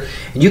songwriter,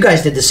 and you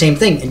guys did the same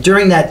thing. And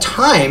during that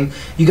time,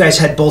 you guys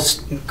had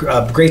both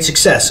great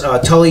success.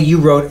 Tully, you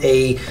wrote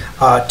a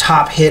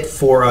top hit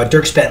for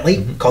Dierks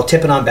Bentley called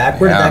 "Tippin' On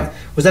Back."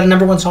 Was that a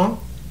number 1 song?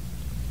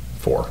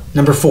 4.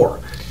 Number 4.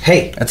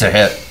 Hey, that's a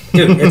hit.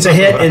 Dude, it's a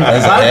hit, and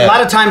a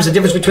lot of times the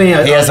difference between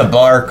he has a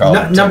bar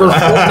called number 4.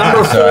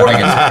 So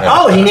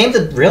oh, he named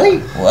it really?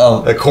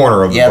 Well, the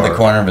corner of the bar. the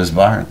corner of his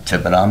bar.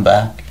 Tip it on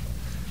back.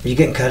 Are you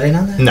getting cut in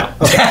on that? No.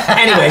 Okay.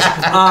 Anyways,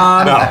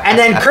 no. And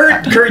then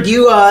Kurt,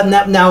 you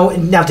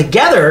now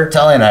together.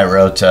 Tully and I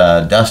wrote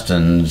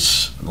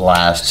Dustin's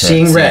last hit,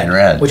 Seeing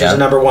Red, which is a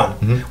number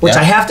 1. Which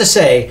I have to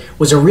say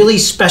was a really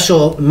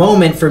special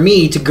moment for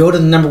me to go to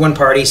the number 1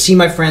 party, see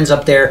my friends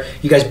up there.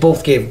 You guys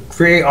both gave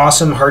very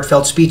awesome,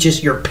 heartfelt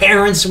speeches. Your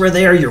parents were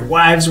there, your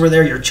wives were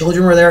there, your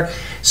children were there.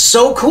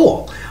 So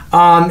cool.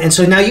 And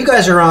so now you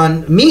guys are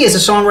on. Me as a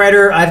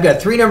songwriter, I've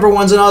got 3 number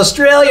 1s in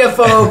Australia,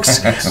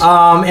 folks.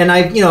 And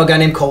a guy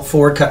named Colt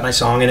Ford cut my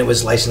song, and it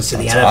was licensed to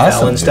the NFL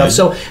awesome, and stuff.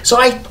 Dude.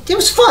 So it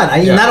was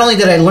fun. Not only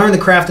did I learn the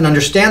craft and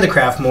understand the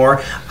craft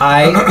more,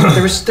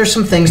 there's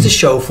some things to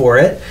show for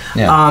it.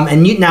 Yeah.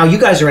 And now you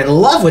guys are in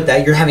love with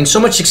that. You're having so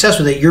much success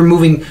with it. You're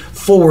moving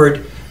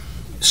forward.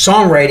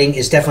 Songwriting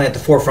is definitely at the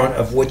forefront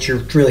of what you're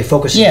really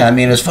focusing on. Yeah, I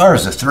mean, as far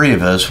as the 3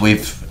 of us,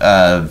 we've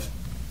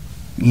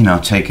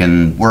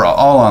we're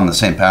all on the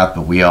same path,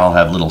 but we all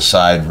have little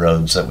side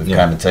roads that we've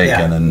kind of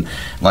taken. And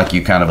like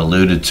you kind of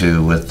alluded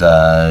to with,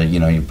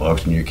 your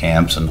books and your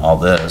camps and all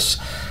this.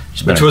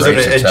 Which was an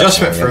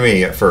adjustment for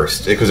me at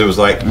first, because it was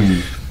like,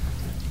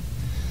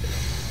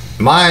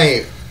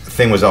 my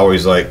thing was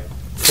always like,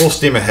 full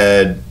steam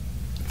ahead,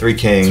 Three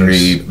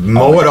Kings,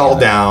 mow it all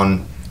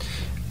down.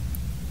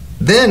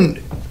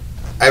 Then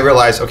I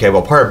realized, okay,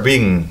 well, part of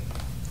being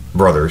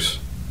brothers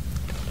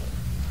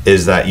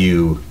is that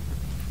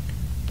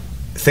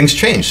things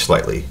change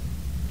slightly.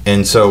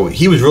 And so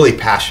he was really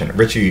passionate.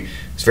 Richie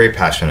was very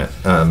passionate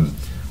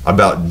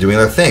about doing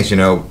other things,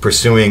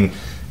 pursuing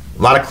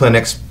a lot of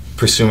clinics,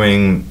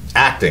 pursuing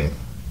acting,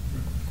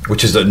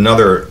 which is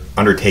another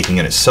undertaking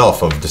in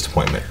itself of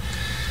disappointment.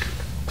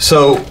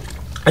 So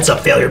it's a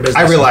failure business.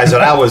 I realized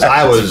that I was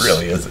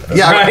really is.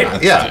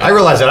 I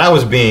realized that I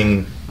was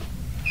being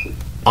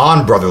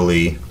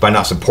unbrotherly by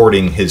not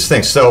supporting his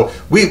thing. So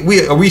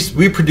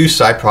we produce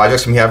side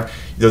projects, and we have,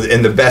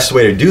 and the best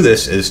way to do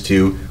this is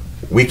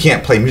we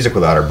can't play music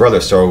without our brother.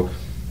 So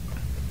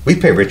we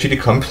pay Richie to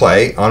come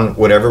play on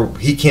whatever.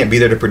 He can't be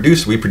there to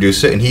produce. We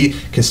produce it, and he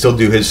can still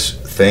do his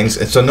things.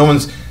 And so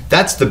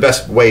that's the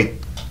best way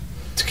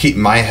to keep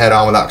my head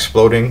on without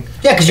exploding.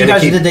 Yeah, because you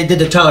guys did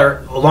the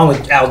Tyler, along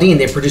with Aldean,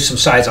 they produced some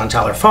sides on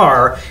Tyler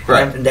Farr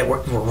that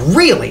were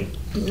really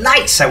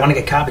nice. I want to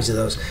get copies of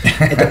those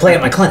and to play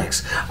at my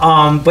clinics.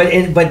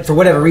 But for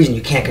whatever reason,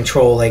 you can't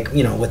control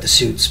what the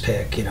suits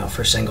pick,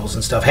 for singles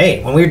and stuff.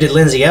 Hey, when we did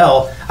Lindsay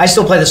L, I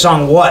still play the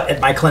song "What" at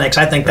my clinics.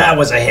 I think that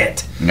was a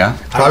hit. Yeah,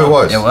 probably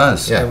was. It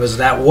was. Yeah. It was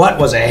that "What"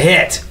 was a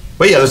hit.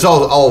 But yeah, there's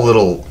all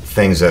little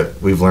things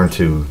that we've learned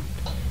to.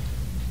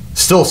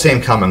 Still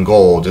same common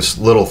goal, just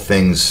little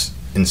things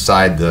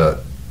inside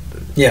the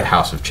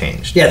house have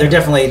changed. Yeah, they're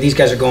definitely, these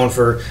guys are going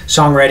for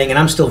songwriting, and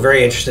I'm still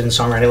very interested in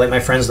songwriting. Like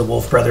my friends, the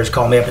Wolf Brothers,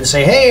 call me up and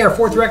say, hey, our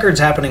 4th record's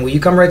happening. Will you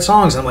come write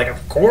songs? And I'm like,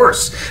 of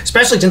course.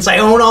 Especially since I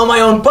own all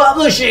my own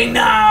publishing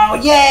now.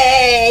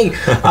 Yay!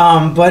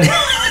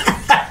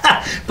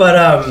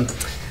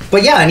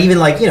 But yeah, and even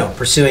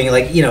pursuing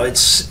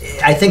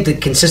I think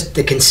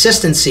the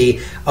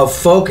consistency of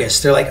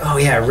focus. They're like, oh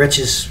yeah, Rich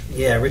is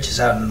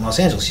out in Los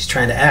Angeles. He's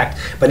trying to act.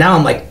 But now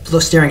I'm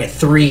staring at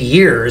 3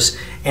 years,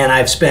 and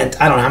I've spent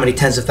I don't know how many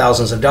tens of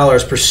thousands of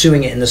dollars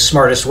pursuing it in the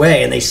smartest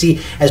way. And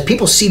as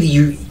people see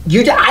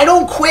that I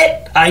don't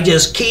quit. I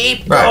just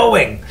keep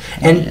going,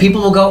 and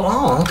people will go,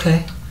 oh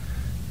okay.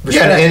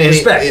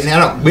 Respect.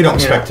 And we don't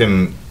expect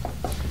him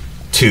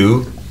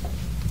to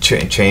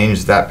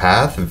change that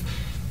path.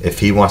 If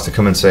he wants to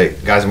come and say,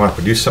 guys, I want to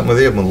produce something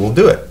with you, we'll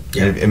do it.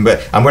 Yeah. And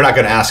we're not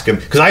going to ask him,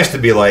 because I used to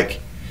be like,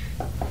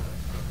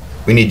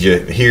 we need you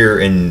here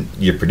and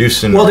you're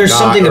producing. Well, there's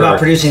something about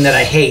producing that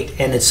I hate,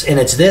 and it's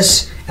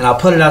this, and I'll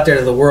put it out there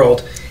to the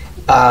world.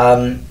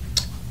 I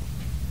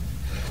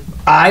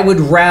would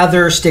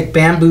rather stick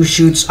bamboo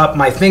shoots up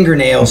my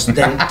fingernails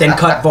than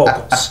cut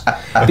vocals.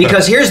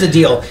 Because here's the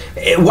deal.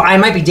 I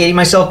might be dating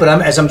myself, but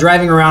as I'm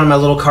driving around in my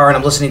little car and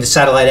I'm listening to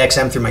Satellite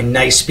XM through my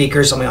nice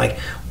speakers, I'm like,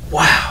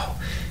 wow.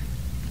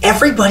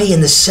 Everybody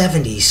in the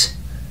 70s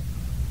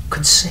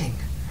could sing,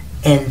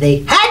 and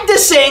they had to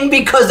sing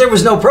because there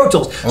was no Pro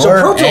Tools.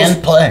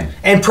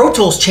 And Pro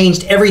Tools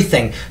changed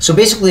everything. So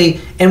basically,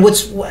 and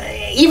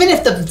even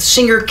if the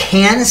singer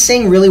can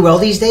sing really well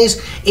these days,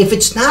 if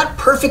it's not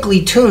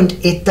perfectly tuned,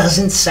 it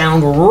doesn't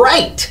sound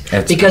right.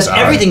 Because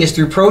everything is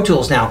through Pro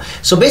Tools now.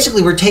 So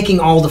basically, we're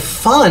taking all the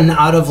fun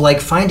out of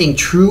finding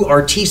true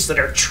artists that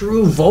are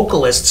true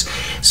vocalists.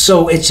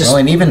 So it's just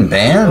and even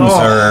bands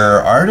are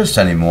artists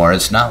anymore.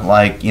 It's not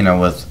like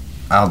with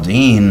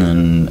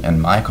Aldean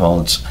and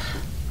Michael. It's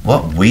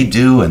what we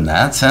do in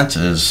that sense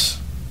is.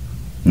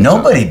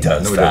 Nobody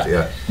does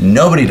that.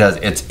 Nobody does.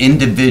 It's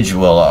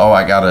individual. Oh,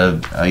 I got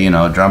a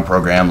drum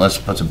program. Let's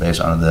put some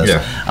bass onto this.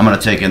 Yeah. I'm gonna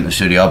take it in the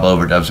studio. I'll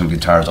overdub some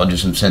guitars. I'll do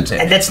some synth.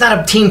 And that's not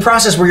a team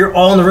process where you're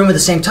all in the room at the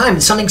same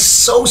time. Something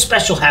so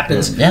special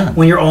happens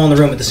when you're all in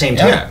the room at the same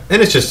time. Yeah,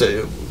 and it's just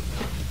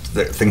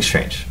things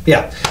change.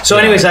 Yeah. So,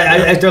 anyways,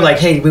 they're like,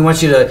 hey, we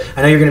want you to.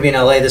 I know you're gonna be in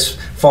LA this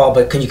fall,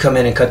 but can you come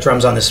in and cut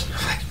drums on this?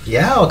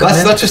 Yeah, I'll come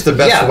in. That's just the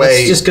best way.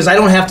 It's just because I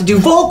don't have to do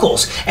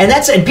vocals, and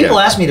people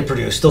ask me to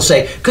produce. They'll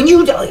say, "Can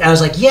you?" I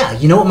was like, "Yeah."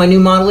 You know what my new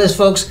model is,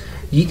 folks?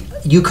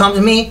 You come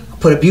to me,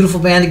 put a beautiful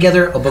band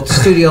together. I'll book the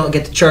studio, I'll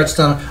get the charts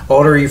done, I'll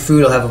order your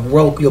food.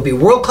 You'll be a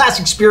world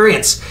class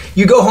experience.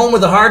 You go home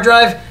with a hard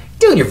drive,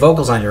 doing your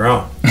vocals on your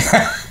own.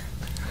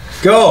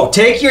 Go,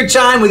 take your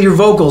time with your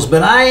vocals,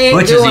 but I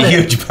ain't doing it. Which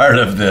is a huge part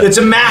of the... It's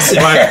a massive...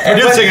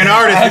 Producing an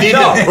artist,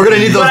 we're going to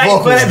need those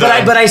vocals.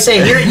 But I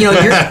say, you're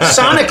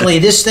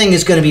sonically, this thing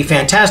is going to be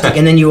fantastic,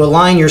 and then you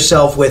align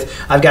yourself with,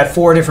 I've got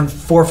 4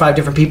 or 5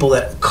 different people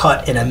that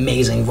cut an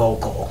amazing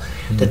vocal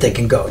that they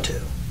can go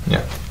to.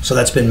 Yeah. So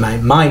that's been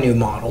my new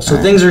model.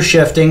 So things are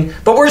shifting,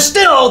 but we're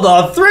still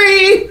the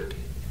 3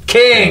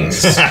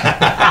 Kings.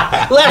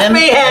 Left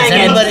me hanging. Has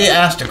anybody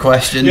asked a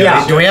question?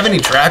 Yeah. Do we have any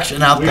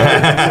traction out there? We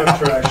have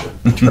traction.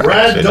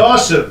 Brad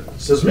Dawson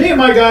says, me and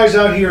my guys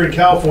out here in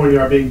California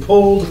are being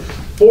pulled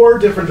 4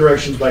 different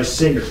directions by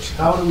singers.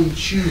 How do we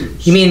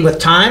choose? You mean with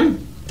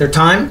time? Their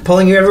time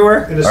pulling you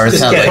everywhere? Or it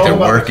sounds like they're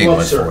working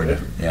with 40.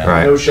 Yeah.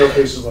 Right. No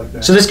showcases like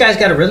that. So this guy's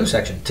got a rhythm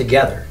section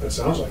together. That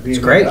sounds like me it's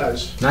and great. my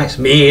guys. Nice.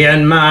 Me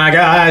and my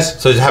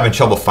guys. So just having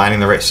trouble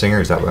finding the right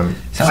singer? Is that what I'm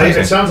saying?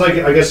 It sounds like,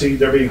 I guess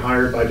they're being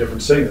hired by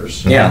different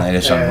singers. Yeah, they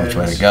just don't know which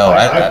way to go.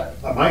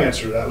 My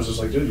answer to that was just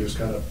like, dude, you just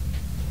kind of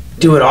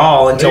do it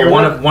all until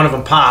one of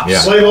them pops.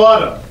 Yeah. Play the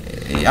lotto.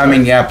 I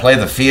mean, yeah, play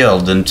the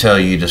field until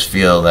you just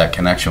feel that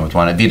connection with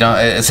one. If you don't,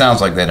 it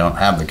sounds like they don't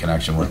have the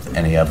connection with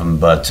any of them.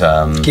 But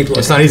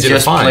it's not easy to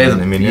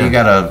find. You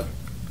gotta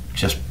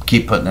just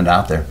keep putting it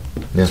out there.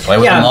 Yeah. Play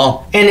with them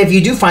all. And if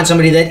you do find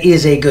somebody that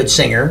is a good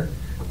singer,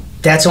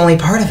 that's only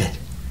part of it.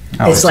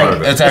 Oh, it's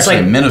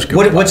actually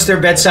minuscule. What's their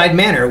bedside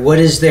manner? What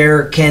is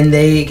their? Do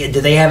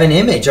they have an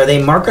image? Are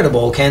they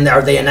marketable?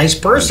 Are they a nice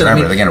person?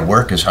 Remember, they're going to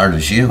work as hard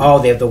as you. Oh,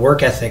 they have the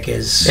work ethic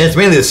is. And it's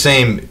mainly the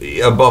same.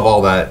 Above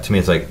all that, to me,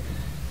 it's like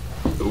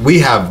we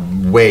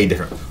have way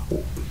different.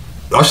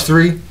 Us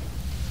three,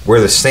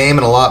 we're the same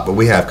in a lot, but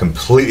we have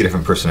completely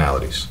different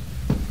personalities.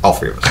 All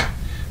three of us.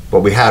 But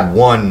we had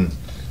one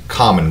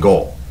common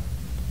goal: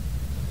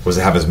 was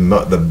to have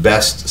the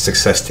best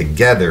success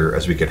together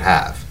as we could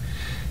have.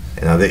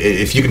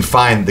 If you can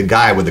find the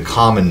guy with the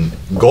common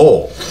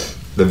goal,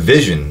 the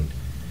vision,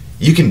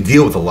 you can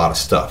deal with a lot of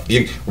stuff.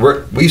 We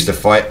used to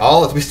fight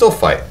we still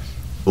fight.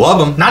 Love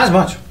them. Not as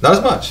much. Not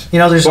as much. You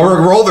know,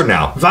 we're older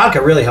now.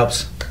 Vodka really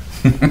helps.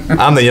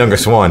 I'm the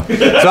youngest one, so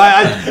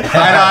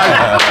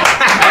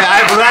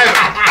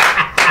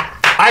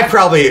I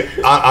probably,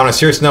 on a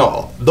serious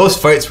note, those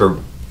fights were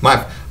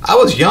I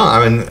was young.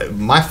 I mean,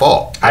 my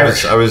fault.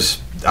 Irish. I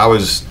was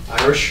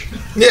Irish.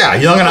 Yeah,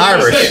 young and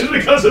Irish.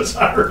 Because it's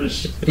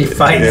Irish. He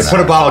fights. Put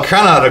a bottle of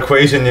Crown out of the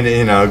equation, and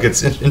it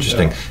gets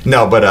interesting. Yeah.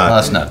 No, but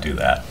let's not do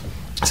that.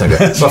 That's not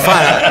good. But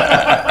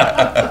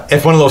fine.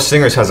 If one of those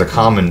singers has the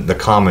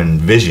common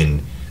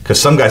vision, because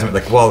some guys might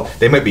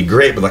they might be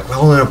great, but we're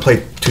only gonna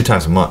play 2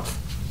 times a month.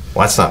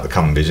 Well, that's not the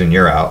common vision.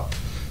 You're out.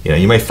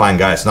 You may find a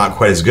guy that's not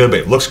quite as good, but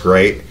it looks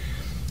great.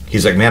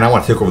 He's like, man, I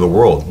want to take over the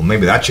world. Well,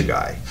 maybe that's your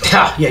guy.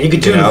 Yeah, you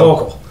can tune the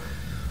vocal.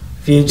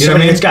 If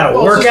somebody that's got a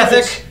work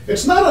ethic.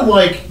 It's not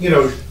unlike,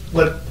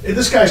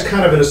 this guy's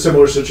kind of in a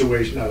similar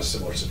situation, not a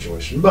similar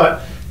situation,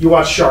 but you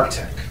watch Shark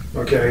Tank,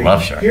 okay?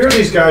 Love Shark Here are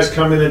these guys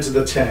coming into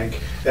the tank,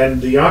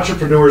 and the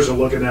entrepreneurs are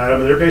looking at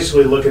them, and they're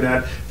basically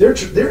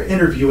they're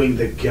interviewing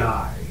the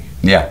guy.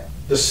 Yeah.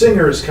 The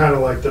singer is kind of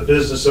like the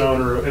business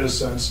owner in a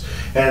sense,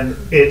 and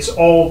it's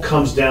all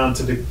comes down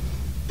to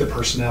the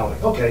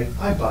personality. Okay,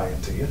 I buy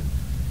into you.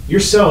 You're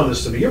selling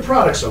this to me. Your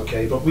product's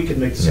okay, but we can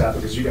make this happen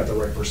because you got the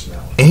right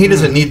personality. And he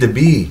doesn't need to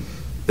be.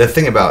 The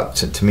thing about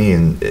to me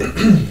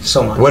and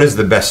so much. What is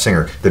the best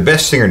singer? The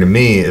best singer to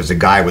me is the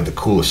guy with the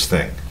coolest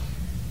thing.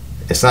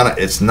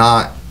 It's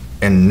not,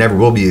 and never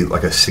will be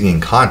like a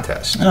singing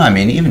contest. No, I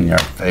mean even your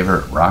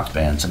favorite rock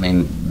bands. I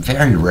mean,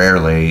 very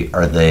rarely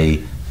are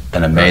they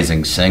an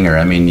amazing singer.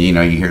 I mean, you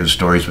hear the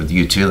stories with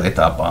U2. They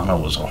thought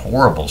Bono was a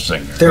horrible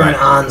singer. They're an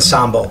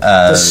ensemble.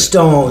 The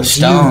Stones,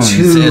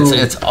 U2.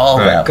 It's all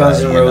that.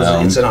 Guns N'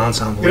 Roses. It's an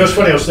ensemble. It's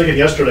funny. I was thinking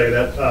yesterday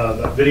that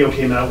that video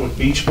came out with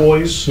Beach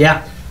Boys.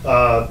 Yeah.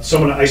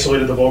 Someone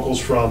isolated the vocals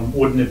from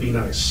 "Wouldn't It Be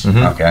Nice."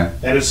 Mm-hmm. Okay.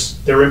 And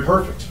they're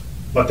imperfect,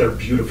 but they're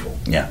beautiful.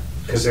 Yeah.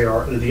 Because they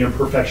are the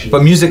imperfection.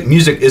 But music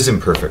is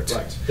imperfect.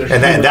 Right.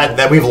 And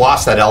that we've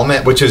lost that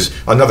element, which is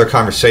another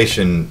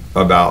conversation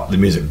about the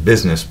music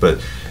business. But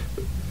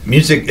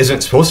music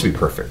isn't supposed to be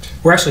perfect.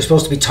 We're actually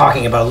supposed to be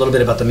talking about a little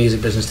bit about the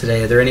music business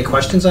today. Are there any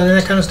questions on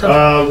that kind of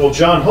stuff? Well,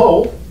 John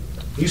Ho,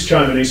 he's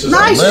chiming in. He says,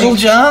 nice. Little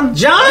John?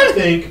 I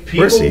think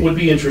people would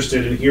be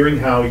interested in hearing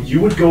how you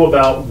would go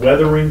about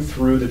weathering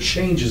through the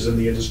changes in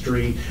the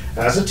industry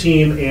as a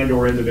team and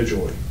or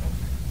individually.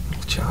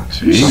 John.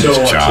 He's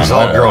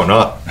all grown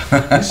up.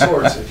 He's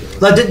so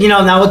articulate.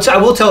 Now I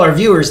will tell our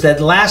viewers that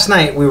last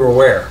night we were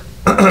where?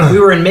 We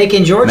were in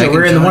Macon, Georgia. We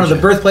were in one of the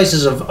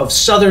birthplaces of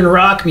Southern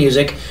rock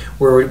music.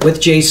 We were with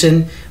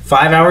Jason,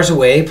 5 hours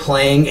away,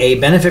 playing a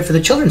benefit for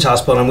the Children's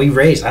Hospital, and we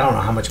raised, I don't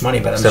know how much money,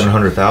 but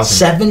 $700,000.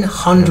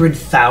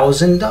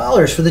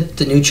 $700,000 for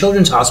the new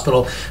Children's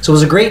Hospital. So it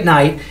was a great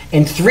night,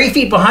 and 3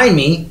 feet behind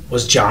me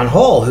was John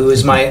Hull, who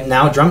is my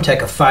now drum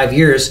tech of 5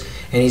 years,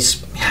 and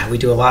we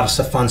do a lot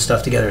of fun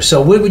stuff together.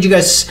 So what would you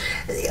guys,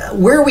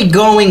 where are we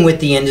going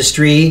with the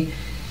industry?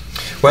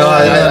 Well,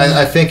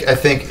 I think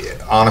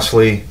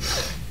honestly,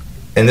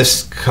 and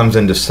this comes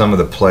into some of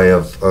the play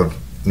of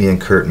me and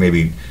Kurt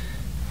maybe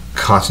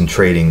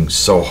concentrating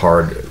so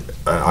hard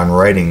on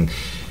writing.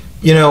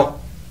 I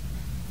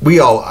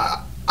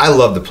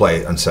love to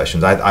play on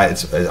sessions.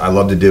 I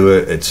love to do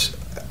it.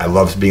 I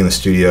love being in the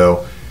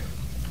studio.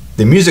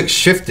 The music's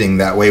shifting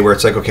that way where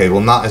it's like, okay,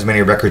 well, not as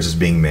many records is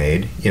being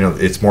made.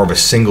 It's more of a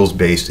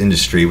singles-based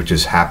industry, which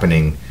is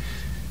happening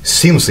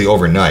seamlessly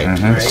overnight.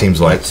 Mm-hmm. It seems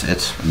like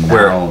it's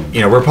now,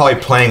 we're probably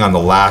playing on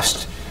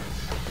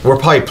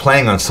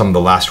some of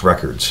the last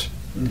records.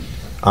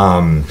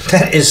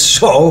 That is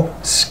so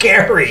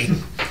scary.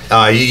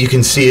 You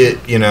can see it.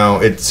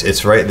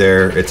 It's right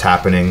there. It's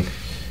happening.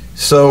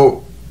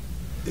 So,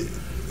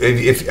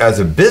 if as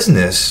a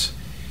business,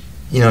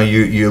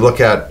 you look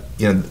at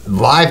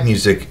live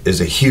music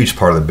is a huge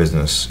part of the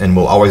business and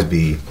will always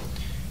be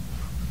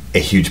a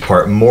huge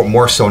part,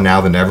 more so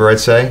now than ever, I'd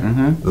say.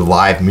 The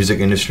live music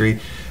industry.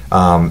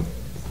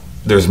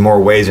 There's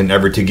more ways than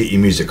ever to get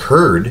your music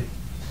heard,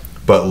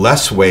 but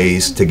less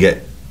ways to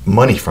get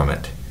money from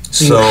it.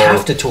 So you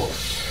have to tour.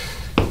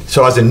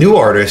 So as a new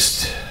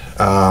artist,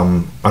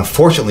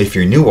 unfortunately, if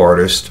you're a new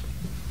artist,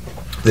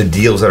 the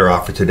deals that are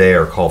offered today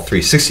are called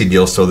 360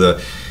 deals.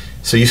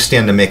 So you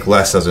stand to make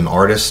less as an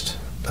artist.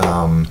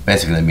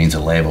 Basically, that means a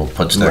label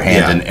puts their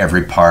hand in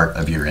every part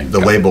of your income. The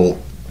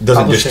label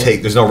doesn't just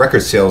take. There's no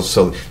record sales,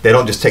 so they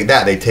don't just take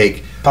that. They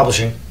take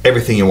publishing,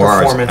 everything you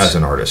are as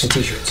an artist, and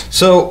T-shirts.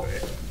 So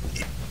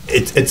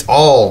it's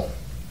all.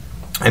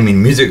 I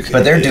mean, music.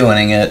 But they're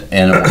doing it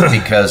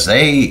because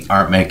they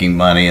aren't making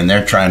money, and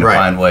they're trying to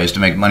find ways to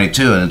make money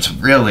too. And it's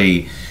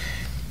really,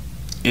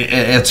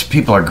 it's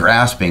people are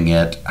grasping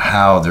at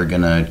how they're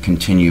going to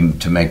continue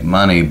to make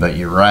money. But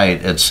you're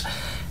right.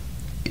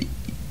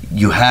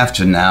 You have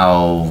to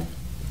now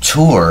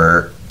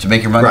tour to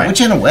make your money,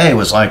 which in a way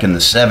was like in the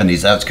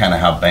 70s. That's kind of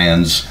how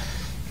bands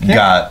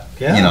got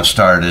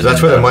started. So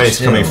that's where the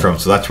money's coming from.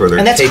 So that's where they're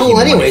and that's taking cool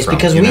anyways from,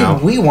 because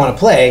we want to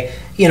play.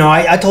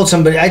 I told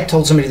somebody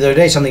the other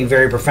day something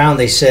very profound.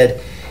 I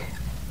said,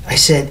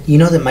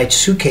 that my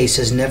suitcase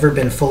has never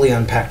been fully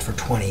unpacked for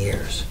 20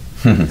 years.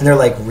 And they're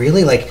like,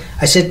 really?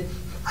 I said,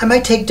 I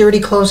might take dirty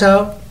clothes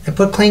out and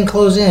put clean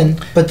clothes in,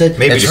 but it's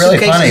really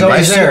funny.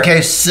 My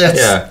suitcase sits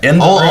in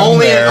the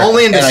room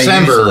only in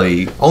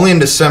December. Only in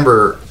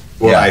December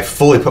will I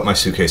fully put my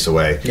suitcase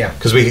away. Yeah,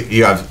 because we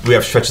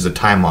have stretches of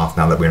time off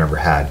now that we never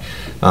had.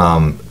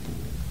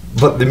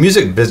 But the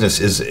music business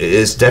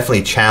is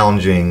definitely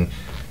challenging.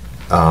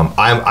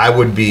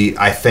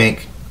 I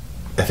thank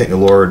the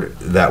Lord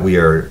that we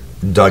are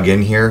dug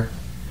in here,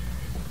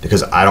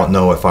 because I don't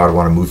know if I would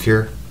want to move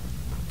here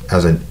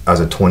as a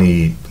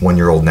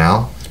 21-year-old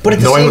now. But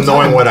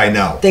knowing what I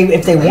know,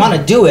 if they want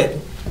to do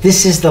it,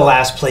 this is the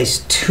last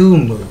place to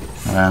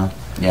move. Well,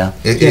 yeah.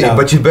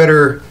 But you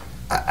better.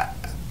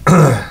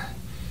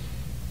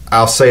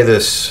 I'll say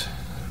this.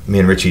 Me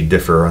and Richie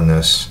differ on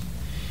this.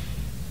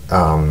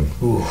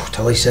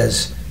 Tully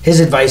says his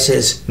advice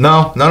is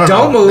don't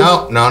move.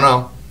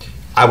 No.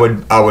 I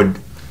would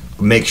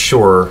make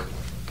sure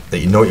that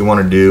you know what you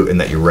want to do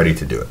and that you're ready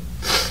to do it.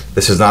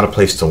 This is not a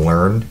place to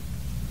learn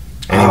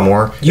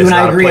anymore. You and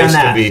I agree on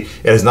that. It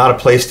is not a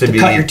place to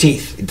cut your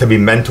teeth, to be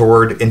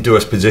mentored into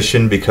a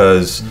position,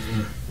 because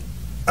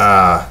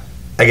I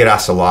get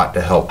asked a lot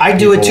to help. I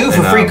do it too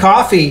for free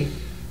coffee.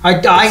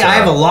 I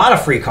have a lot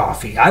of free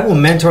coffee. I will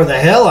mentor the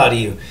hell out of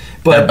you,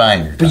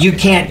 but you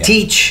can't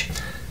teach.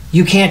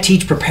 You can't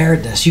teach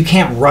preparedness. You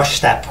can't rush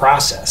that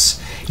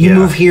process. You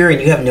move here and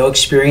you have no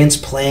experience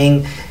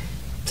playing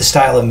the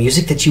style of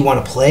music that you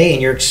want to play,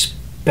 and you're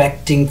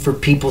expecting for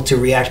people to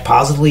react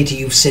positively to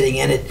you sitting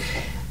in it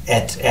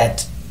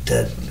at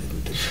the.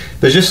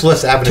 There's just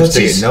less avenues to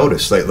get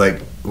noticed.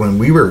 Like when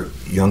we were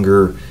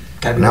younger,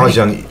 when I was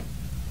young,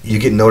 you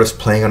get noticed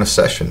playing on a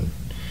session.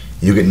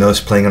 You get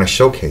noticed playing on a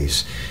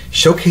showcase.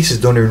 Showcases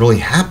don't even really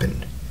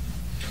happen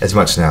as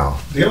much now.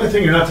 The only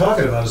thing you're not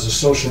talking about is the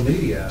social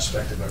media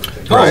aspect of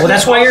everything. Oh, well,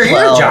 that's why you're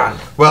here, John.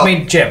 Well,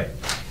 Jim.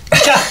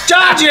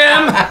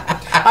 Jim!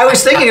 I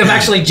was thinking of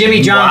actually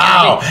Jimmy John's.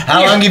 Wow.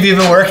 How long have you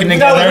been working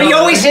together? No, we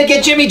always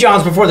get Jimmy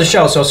John's before the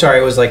show, so sorry.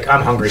 It was like,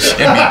 I'm hungry.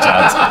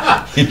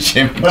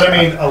 Jimmy But I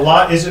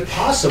mean, is it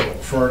possible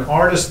for an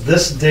artist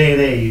this day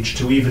and age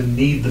to even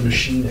need the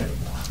machine anymore?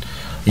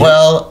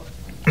 Well,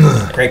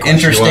 great question.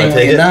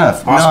 Interestingly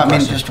enough, awesome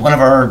just one of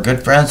our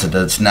good friends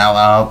that's now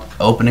out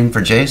opening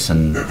for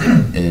Jason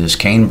is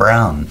Kane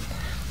Brown.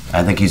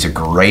 I think he's a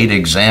great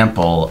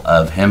example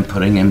of him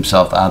putting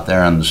himself out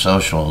there on the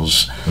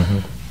socials,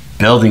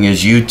 building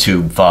his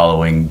YouTube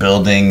following,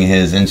 building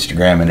his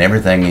Instagram and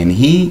everything, and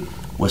he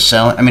was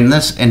selling,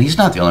 and he's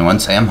not the only one,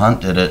 Sam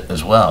Hunt did it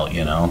as well,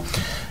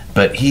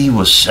 but he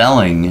was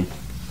selling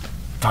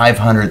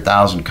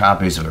 500,000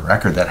 copies of a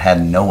record that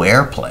had no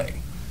airplay.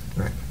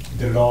 He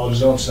did it all in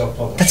his own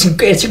self-publishing.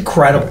 It's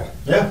incredible.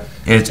 Yeah.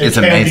 It's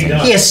amazing.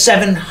 He has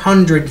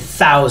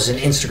 700,000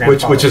 Instagram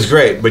followers. Which is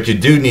great, but you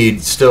do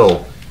need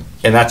still,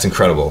 and that's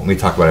incredible. We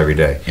talk about it every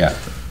day. Yeah.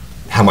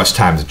 How much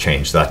time has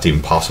changed? That's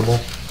even possible.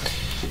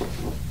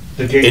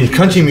 In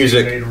country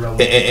music,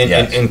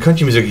 in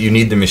country music, you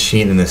need the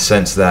machine in the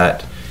sense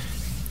that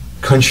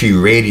country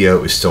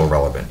radio is still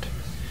relevant.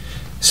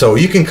 So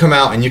you can come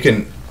out and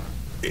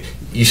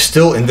you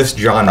still in this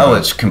genre. Oh,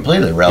 it's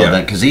completely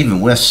relevant because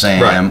even with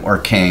Sam or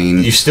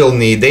Kane,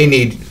 they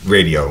need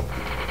radio,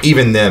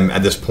 even them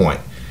at this point.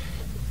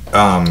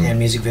 And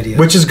music videos,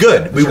 which is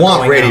good. We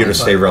want radio to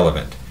stay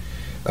relevant.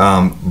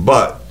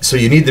 But so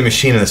you need the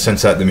machine in the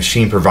sense that the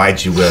machine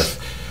provides you with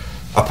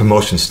a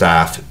promotion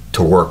staff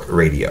to work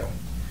radio.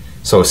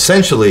 So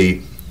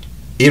essentially,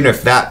 even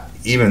if that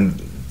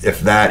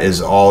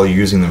is all you're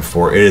using them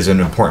for, it is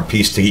an important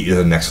piece to get you to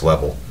the next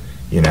level.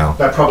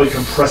 That probably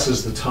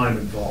compresses the time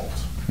involved.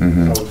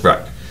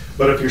 Right.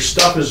 But if your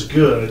stuff is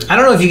good... I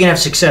don't know if you can have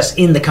success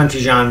in the country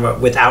genre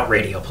without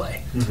radio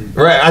play.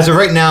 Right. As of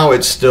right now,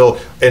 it's still...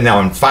 And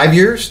now in 5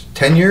 years,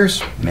 10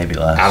 years? Maybe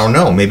less. I don't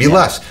know. Maybe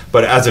less.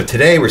 But as of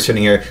today, we're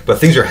sitting here. But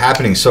things are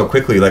happening so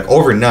quickly. Like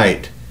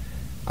overnight,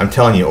 I'm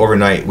telling you,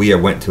 overnight, we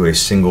went to a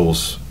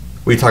singles...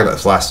 We talked about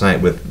this last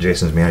night with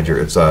Jason's manager.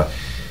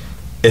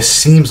 It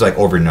seems like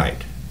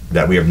overnight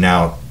that we have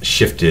now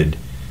shifted,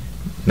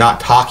 not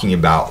talking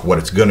about what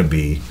it's going to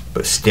be,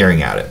 but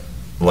staring at it.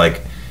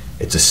 Like,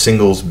 it's a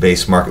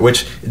singles-based market,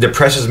 which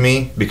depresses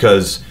me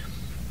because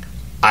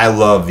I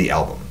love the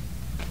album.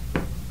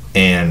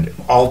 And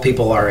all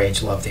people our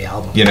age love the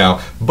album. You know,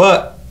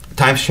 but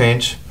times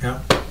change.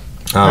 Yeah.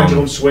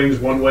 Pendulum swings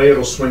one way,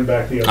 it'll swing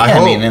back the other.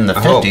 I mean, in the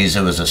 50s,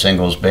 it was a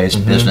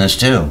singles-based business,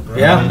 too.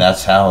 Yeah. And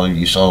that's how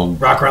you sold...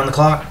 Rock around the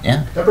clock.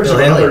 Yeah. That brings up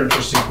another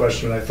interesting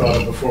question I thought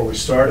of before we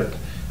started.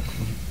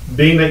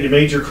 Being that you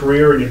made your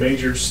career and you made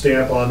your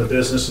stamp on the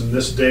business in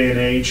this day and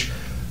age,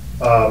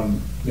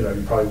 you know,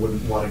 you probably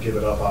wouldn't want to give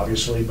it up,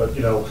 obviously, but,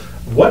 you know,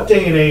 what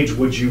day and age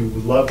would you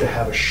love to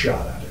have a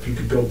shot at? If you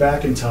could go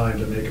back in time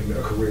to make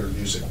a career in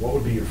music, what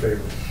would be your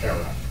favorite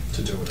era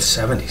to do it? The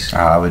 70s.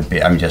 I would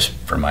be, I'm just,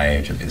 for my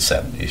age, it'd be the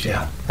 70s.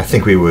 Yeah. I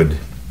think we would...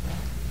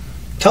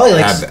 Tully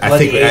likes the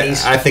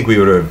 80s. I think we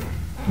would have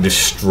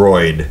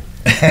destroyed,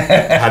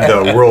 had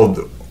the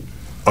world,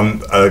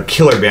 a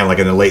killer band like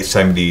in the late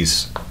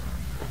 70s,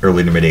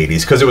 early to mid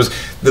 80s. Because it was,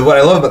 what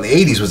I love about the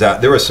 80s was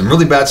that there was some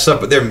really bad stuff,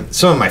 but there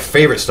some of my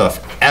favorite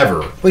stuff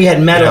ever. Well, you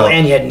had metal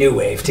and you had new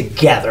wave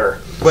together.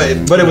 But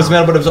it was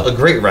metal, but it was a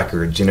great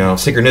records, you know,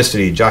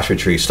 Synchronicity, Joshua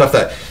Tree, stuff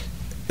that,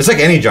 it's like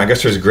any genre. I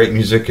guess there's great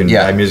music and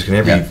bad music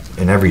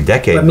in every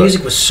decade. But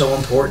music was so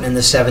important in the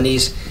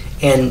 70s,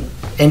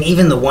 and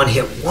even the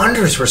one-hit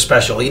wonders were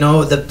special. You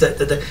know,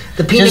 the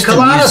Pina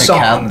Colada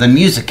song. The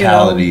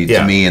musicality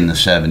to me in the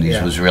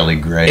 70s was really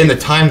great. In the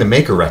time to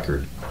make a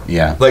record.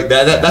 Yeah. Like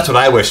that's what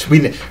I wish.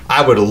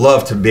 I would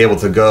love to be able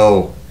to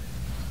go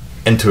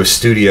into a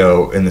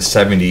studio in the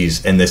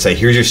 70s and they say,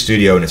 here's your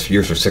studio and it's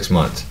yours for 6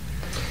 months.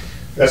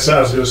 That's what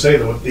I was going to say.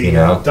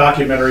 The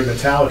documentary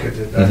Metallica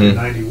did that in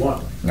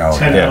 '91.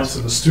 10 ounce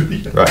in the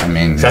studio. Right. I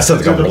mean, that's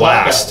like a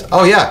blast.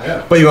 Oh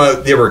yeah. But you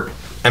know, they were.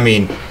 I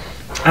mean,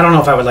 I don't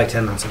know if I would like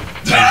 10 months.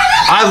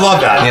 I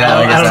love that. You know,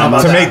 I don't know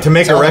about to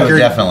make a record.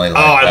 Definitely.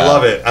 Like I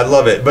love it. I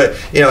love it. But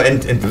you know,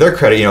 and to their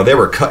credit, you know, they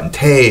were cutting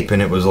tape,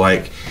 and it was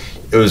like,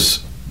 it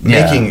was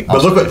making.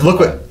 But look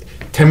what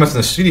 10 months in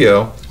the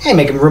studio. Hey,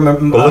 making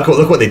room. But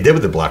look what they did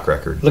with the Black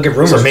record. Look at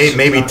Rumors. So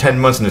maybe 10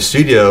 months in the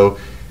studio.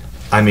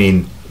 I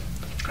mean.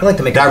 I'd like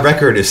to make that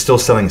record is still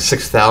selling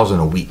 6,000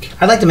 a week.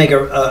 I'd like to make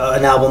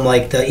an album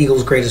like the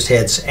Eagles' Greatest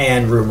Hits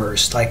and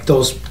Rumors, like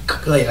those,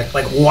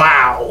 like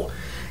wow,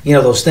 you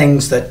know, those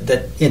things that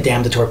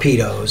Damn the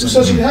Torpedoes. Who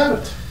says you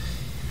haven't?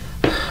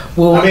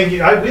 Well, I mean,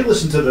 we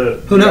listened to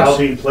the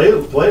Aldean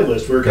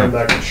playlist. We were coming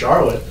back from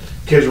Charlotte.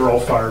 Kids were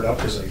all fired up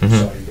because they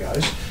saw you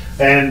guys,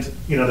 and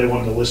you know they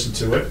wanted to listen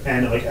to it,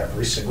 and like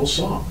every single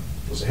song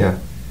was a hit.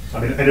 I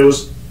mean, and it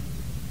was.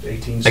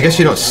 18 I guess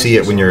you don't see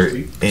it when you're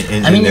in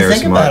I mean, there you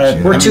think as about much.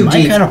 it. We're too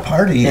deep My Kind of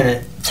Party,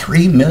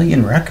 3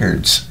 million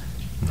records.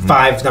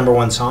 5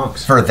 #1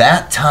 songs. For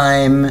that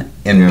time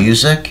in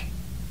music,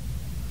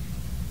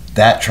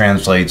 that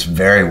translates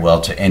very well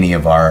to any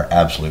of our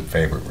absolute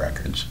favorite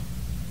records.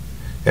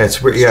 Yeah,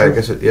 it's weird. Yeah, I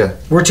guess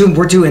We're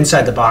too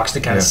inside the box to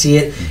kind of see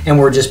it, and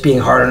we're just being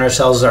hard on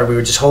ourselves. Or we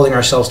were just holding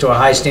ourselves to a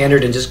high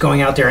standard and just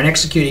going out there and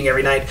executing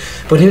every night.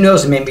 But who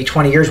knows? In maybe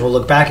 20 years, we'll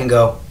look back and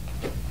go,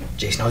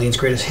 Jason Aldean's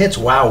greatest hits.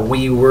 Wow,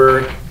 we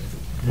were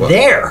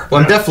there.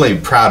 Well, I'm definitely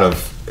proud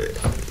of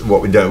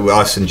what we did,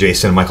 us and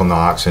Jason and Michael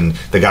Knox and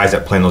the guys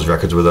that play those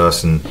records with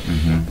us, and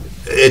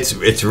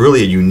it's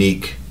really a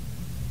unique.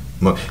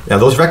 Now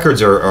those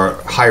records are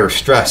higher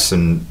stress,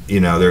 and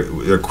you know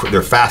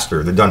they're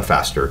faster, they're done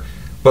faster,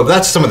 but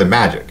that's some of the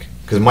magic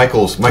because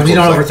Michael's you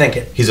don't overthink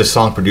it. He's a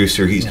song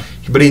producer.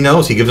 But he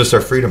knows he gives us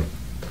our freedom.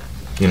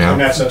 You know,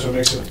 and that's what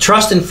makes it.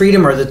 Trust and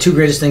freedom are the 2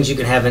 greatest things you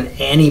can have in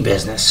any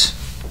business.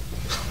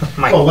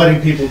 Well,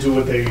 letting people do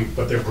what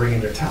they're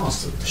bringing their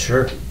talents to.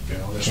 Sure. You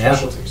know, their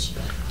specialties.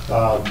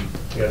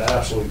 That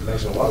absolutely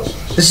makes a lot of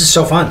sense. This is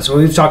so fun. So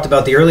we've talked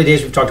about the early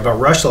days. We've talked about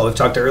Rushlow. We've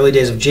talked the early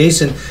days of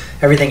Jason.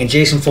 Everything in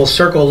Jason full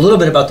circle. A little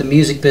bit about the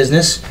music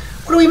business.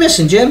 What are we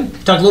missing, Jim? We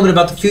talked a little bit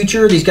about the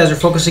future. These guys are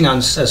focusing on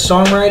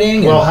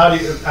songwriting. Well,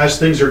 as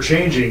things are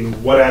changing,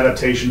 what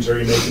adaptations are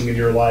you making in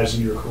your lives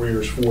and your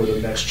careers for the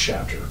next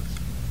chapter?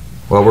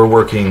 Well, we're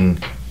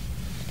working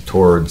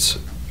towards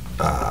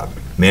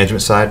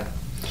management side.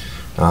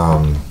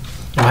 Am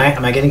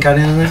I getting cut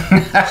in on that?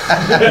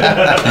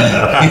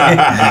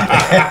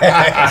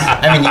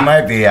 I mean, you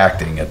might be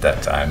acting at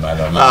that time. I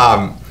don't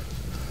know.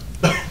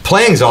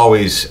 Playing's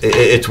always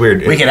it's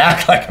weird. We can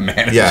act like a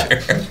manager.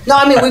 Yeah. No,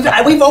 I mean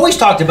we've always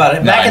talked about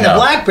it back in the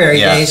BlackBerry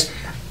days.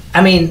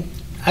 I mean,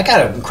 I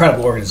got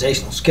incredible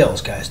organizational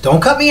skills, guys.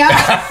 Don't cut me out.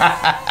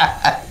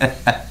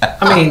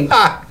 I mean.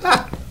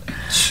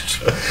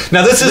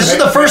 Now this is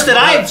the first that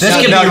I've This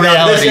seen. could be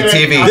reality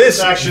TV.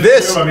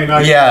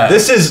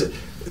 This is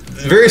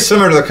very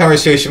similar to the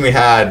conversation we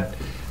had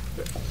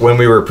when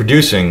we were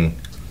producing,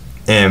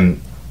 and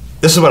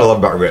this is what I love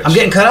about Rich. I'm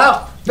getting cut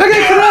out. Not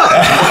getting cut out.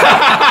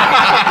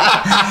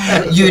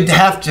 You'd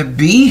have to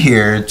be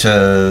here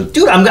to.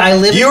 Dude, I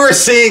live. You were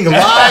seeing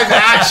live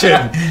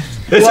action.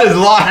 This is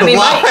live. I mean,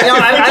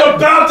 It's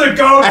about to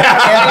go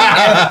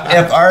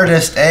down. If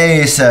artist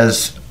A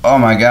says, "Oh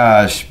my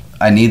gosh,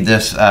 I need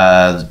this.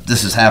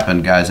 This has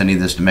happened, guys. I need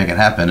this to make it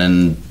happen,"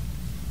 and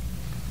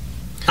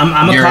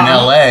you're in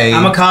LA.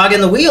 I'm a cog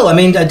in the wheel. I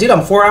mean, dude,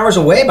 I'm 4 hours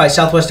away by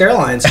Southwest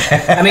Airlines.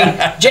 I mean,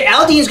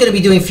 Aldean's going to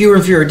be doing fewer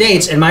and fewer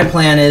dates, and my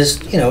plan is,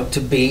 to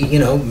be,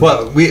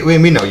 Well,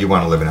 we know you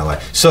want to live in LA.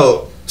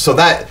 So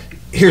that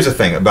here's the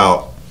thing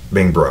about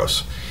being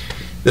bros.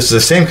 This is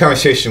the same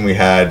conversation we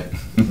had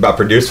about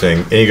producing,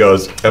 and he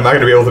goes, "Am I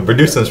going to be able to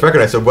produce this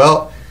record?" I said,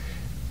 "Well,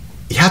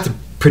 you have to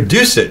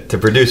produce it to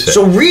produce it."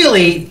 So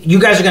really, you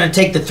guys are going to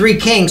take the Three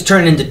Kings,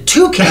 turn it into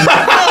Two Kings,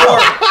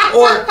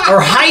 or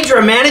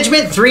Hydra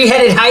Management,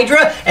 three-headed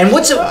Hydra, and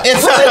what's like two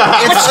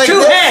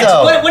this, heads?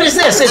 though. What is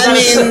this? Is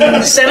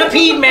it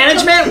Centipede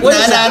Management? What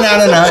is that?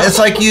 No. It's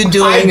like you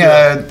doing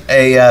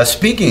a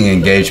speaking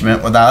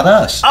engagement without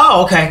us.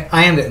 Oh, okay.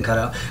 I am getting cut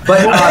out.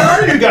 But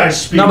How are you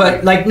guys speaking? no,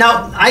 but like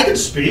now I can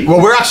speak.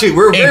 Well, we're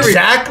very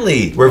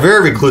Exactly. We're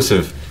very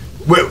reclusive.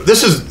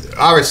 This is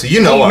obviously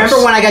us.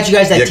 Remember when I got you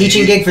guys that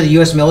teaching gig for the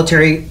U.S.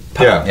 military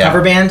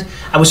cover band?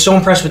 I was so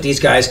impressed with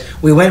these guys.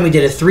 We went and we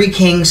did a Three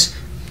Kings.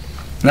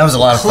 That was a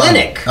lot of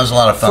clinic. Fun. That was a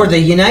lot of fun. For the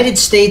United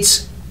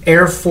States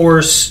Air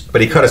Force.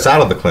 But he cut us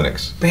out of the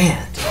clinics.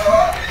 Band.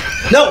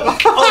 No. Oh,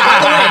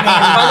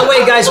 by the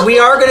way, guys, we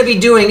are going to be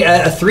doing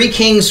a Three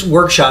Kings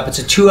workshop. It's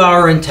a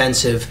 2-hour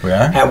intensive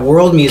at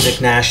World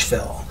Music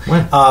Nashville.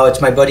 When?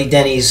 It's my buddy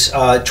Denny's.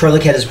 Troy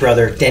Lucketta's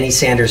brother, Denny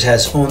Sanders,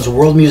 owns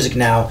World Music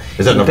now.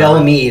 Is that in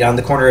Belmead on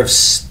the corner of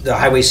the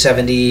Highway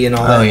 70 and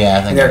all that. Oh yeah,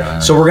 I think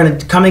there. So we're going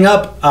to coming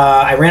up.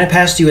 I ran it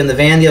past you in the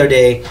van the other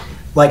day.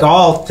 Like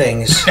all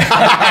things, you forgot.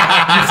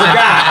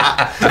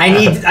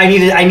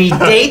 I need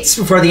dates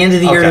before the end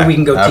of the year, and we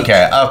can go teach.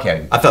 Okay.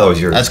 I thought it was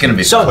yours. That's going to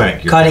be so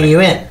clinic. cutting you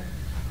in.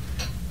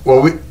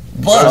 Well, there's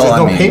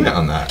no payment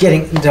on that.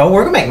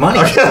 We're gonna make money.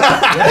 We're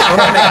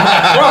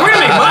gonna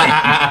make money.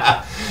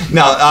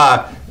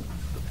 Now,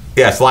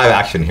 it's live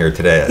action here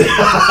today.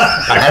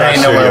 I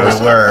didn't know where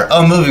we were.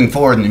 Oh, moving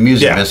forward in the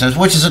music business,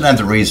 which is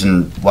another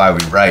reason why we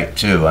write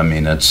too. I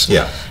mean, it's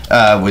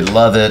we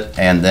love it,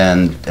 and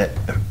then.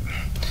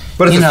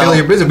 But it's a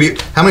failure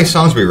business. How many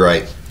songs we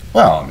write?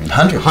 Well, I mean,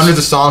 hundreds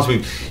of songs. We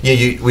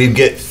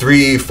get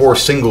 3-4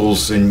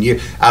 singles, and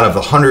out of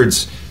the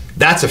hundreds,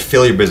 that's a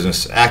failure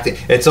business. Acting,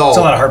 it's a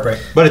lot of heartbreak.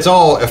 But it's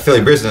all a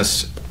failure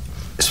business,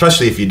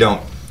 especially if you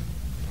don't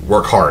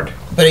work hard.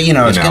 But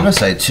I was gonna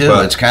say too,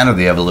 it's kind of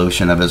the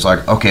evolution of it's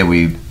like, okay,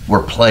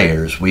 we're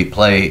players. We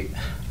play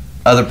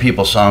other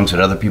people's songs that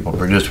other people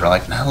produce. We're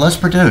like, now let's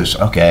produce,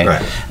 okay.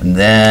 Right. And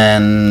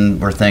then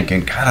we're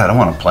thinking, God, I don't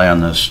want to play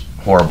on this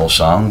horrible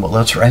song, but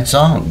let's write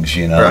songs,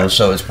 Right.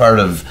 So it's part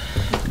of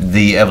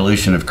the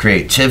evolution of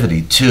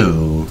creativity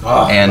too,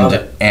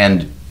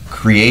 and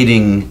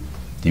creating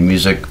the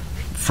music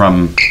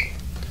from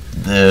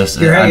this.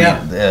 You're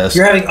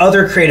having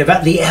other creative.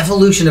 The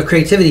evolution of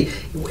creativity.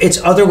 It's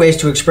other ways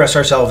to express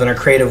ourselves in a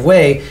creative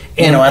way.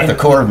 And at the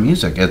core of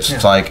music,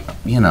 it's like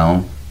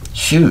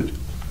shoot.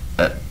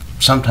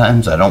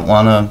 Sometimes I don't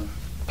want to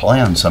play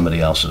on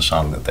somebody else's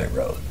song that they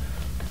wrote.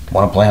 I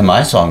want to play on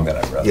my song that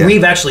I wrote. Yeah.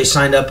 We've actually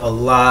signed up a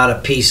lot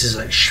of pieces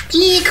like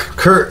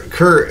Kurt,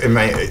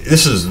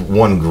 this is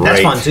one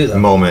great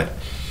moment.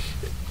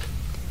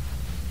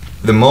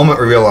 The moment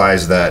I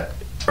realized that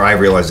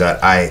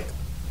I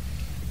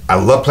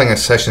love playing on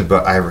sessions,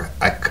 but I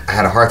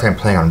had a hard time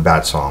playing on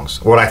bad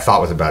songs. What I thought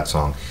was a bad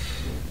song.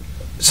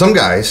 Some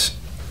guys,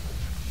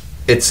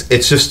 it's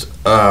just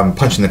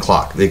punching the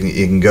clock. You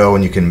can go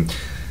and you can.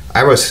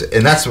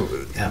 And that's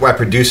why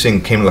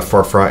producing came to the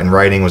forefront, and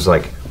writing was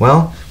like,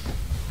 well,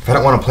 if I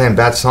don't want to play on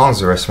bad songs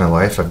the rest of my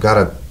life, I've got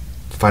to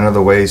find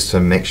other ways to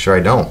make sure I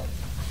don't.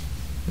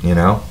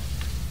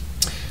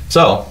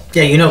 So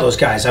yeah, those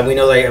guys. We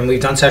know and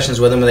we've done sessions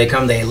with them where they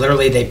come.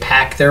 They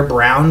pack their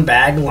brown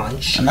bag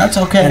lunch, and that's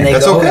okay. And they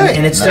go,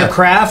 and it's their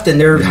craft, and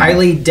they're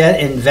highly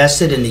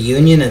invested in the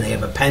union, and they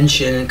have a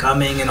pension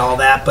coming and all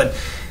that. But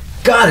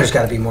God, there's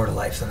got to be more to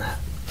life than that.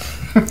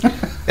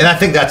 And I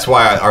think that's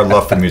why our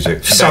love for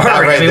music.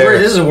 Sorry,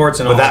 this is awards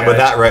and all. But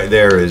that right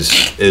there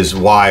is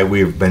why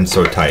we've been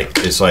so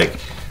tight. It's like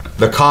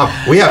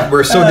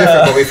we're so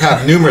different, but we've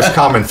had numerous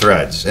common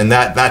threads, and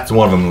that's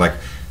one of them. Like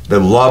the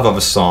love of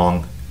a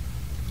song,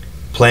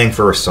 playing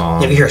for a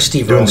song. If you hear a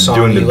Steve Earle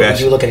song, you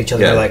look at each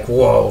other, you're like,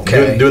 whoa,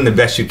 okay. Doing the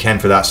best you can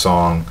for that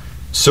song,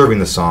 serving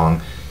the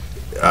song,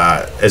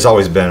 has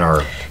always been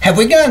our. Have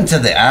we gotten to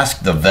the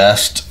Ask the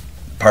Vest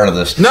part of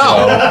this? No.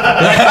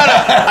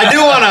 I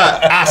do want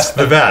to ask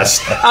the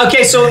best.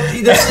 Okay, so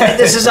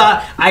this is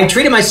I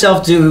treated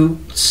myself to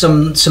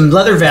some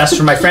leather vests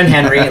from my friend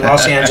Henry in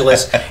Los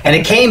Angeles, and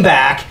it came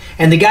back,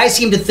 and the guy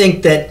seemed to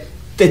think that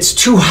it's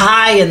too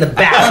high in the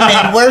back.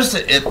 I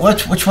mean,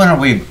 which one are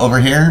we over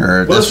here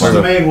or this is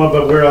the main one,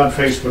 but we're on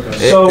Facebook.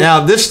 Now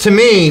this to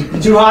me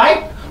too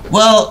high.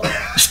 Well,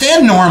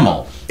 stand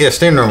normal. Yeah,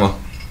 stand normal.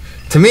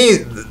 To me,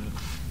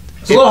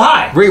 it's a little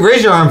high.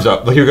 Raise your arms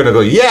up like you're gonna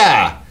go.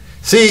 Yeah.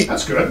 See,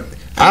 that's good.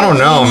 I don't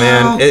know,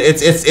 man.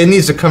 It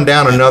needs to come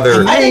down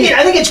another. I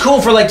think it's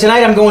cool for like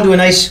tonight. I'm going to a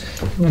nice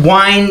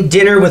wine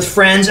dinner with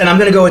friends, and I'm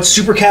going to go. It's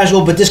super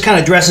casual, but this kind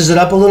of dresses it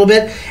up a little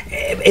bit.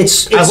 I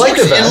like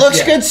the vest. It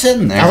looks good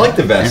sitting there. I like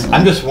the vest.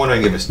 I'm just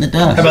wondering if it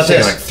does. How about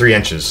this? Like 3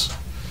 inches.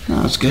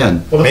 No, it's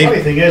good. Well, the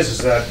funny thing is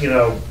that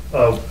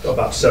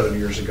about 7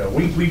 years ago,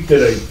 we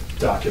did a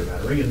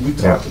documentary, and we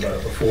talked about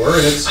it before,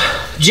 and it's...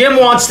 Jim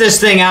wants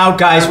this thing out,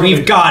 guys.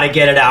 We've got to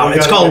get it out.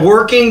 It's called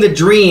Working the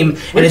Dream.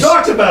 We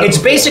talked about it. It's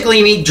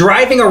basically me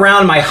driving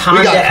around my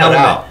Honda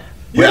Element.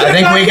 I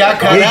think we got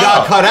cut out. We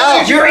got cut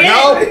out. You're in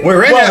it.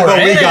 We're in it,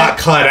 but we got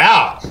cut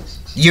out.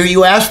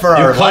 You asked for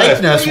our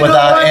likeness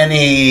without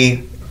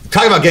any...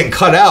 Talking about getting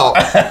cut out,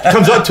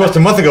 comes up to us a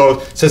month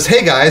ago, says,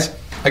 hey guys,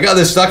 I got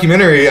this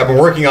documentary I've been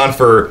working on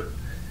for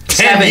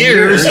 10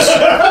 years.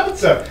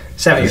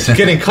 7 years.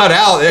 Getting cut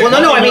out.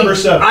 Well, no. I mean, we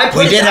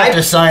did have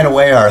to sign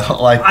away our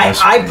likeness.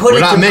 I put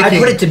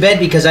it to bed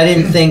because I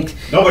didn't think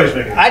nobody's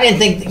making it. I didn't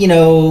think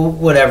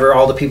whatever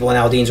all the people in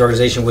Aldean's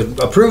organization would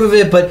approve of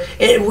it, but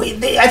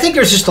I think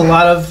there's just a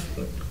lot of.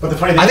 But the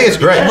funny thing I think it's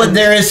great. But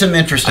there is some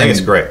interesting. I think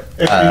it's great.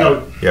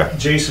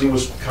 Jason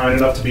was kind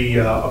enough to be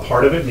a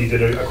part of it, and he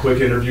did a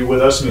quick interview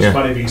with us, and it's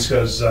funny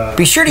because...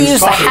 Be sure to use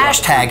the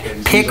hashtag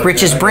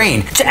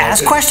 #PickRich'sBrain to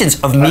ask questions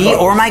of me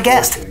or my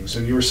guest.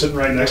 And you were sitting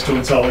right next to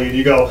him, Tully, and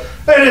you go,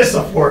 it is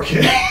the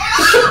 4K. Yeah,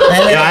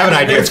 I have an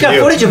idea. It's got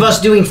footage of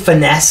us doing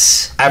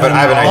finesse. I have an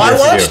idea. I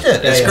watched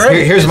it. It's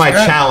great. Here's my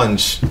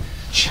challenge to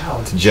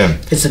Jim.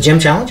 It's the Jim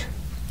challenge?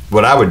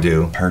 What I would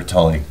do... Per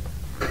Tully,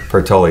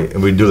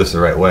 and we do this the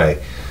right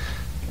way.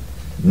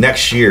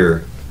 Next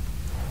year,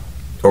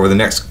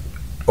 next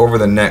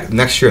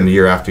year and the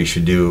year after, you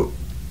should do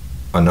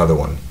another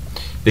one,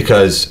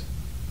 because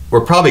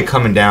we're probably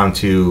coming down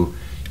to,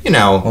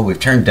 Well, we've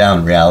turned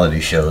down reality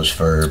shows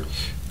for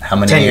how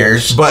many 10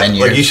 years? But 10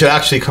 years. like, you should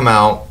actually come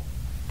out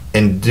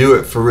and do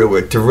it for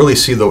real to really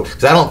see the.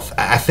 Because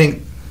I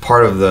think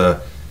part of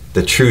the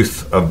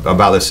truth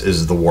about this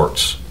is the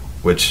warts,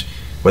 which.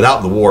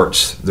 Without the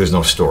warts, there's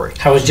no story.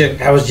 How is Jim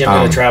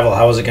going to travel?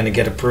 How is it going to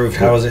get approved?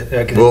 How is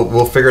it?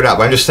 We'll figure it out.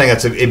 But I'm just saying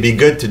it'd be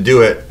good to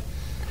do it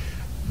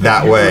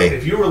that way.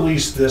 If you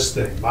release this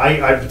thing,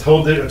 I've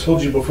told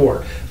you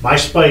before, my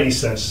spidey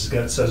sense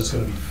says it's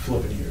going to be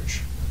flipping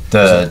huge.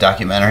 The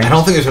documentary. I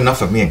don't think there's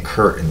enough of me and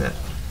Kurt in it.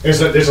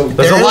 There's a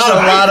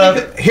lot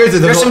of.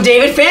 There's some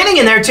David Fanning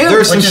in there too.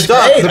 There's some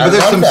stuff. But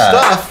there's some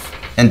stuff.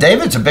 And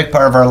David's a big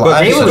part of our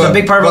lives. David was a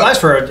big part of our lives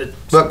for.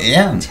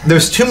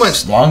 There's too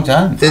much. Long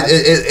time.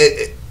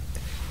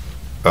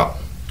 Well,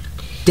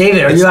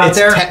 David, are you out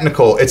there? It's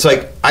technical. It's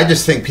like, I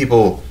just think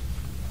people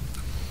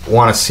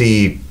want to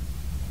see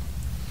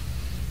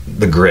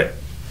the grit.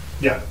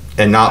 Yeah.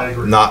 And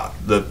not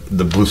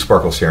the blue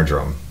sparkle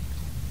syndrome.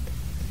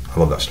 I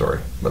love that story,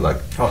 but like.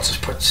 Oh, it's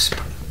just.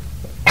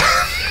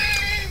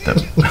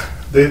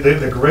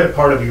 The grit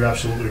part of you're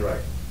absolutely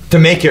right. To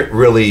make it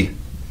really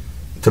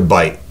to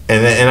bite,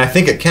 and I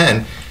think it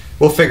can.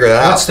 We'll figure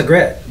that out. What's the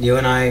grit? You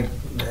and I.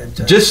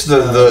 Just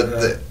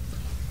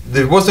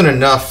there wasn't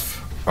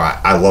enough.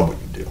 I love what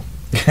you do.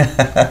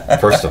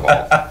 First of all,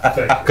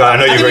 God,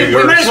 I know you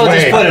were might as well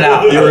just put it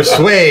out. You were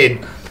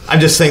swayed. I'm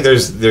just saying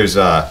there's.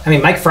 I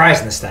mean, Mike Fry's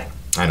in this thing.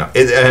 I know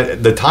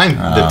the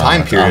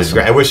time period is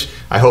great. I wish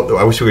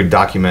we could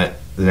document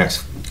the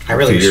next. I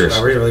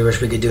really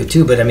wish we could do it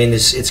too. But I mean,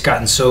 it's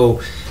gotten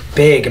so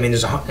big. I mean,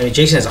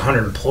 Jason has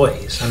 100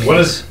 employees. I mean, what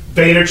does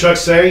Vaynerchuk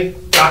say?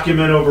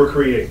 Document over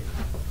create.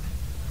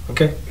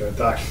 Okay. Got a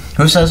document.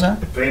 Who says that?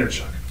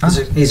 Vaynerchuk.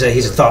 He's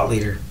a thought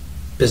leader,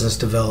 business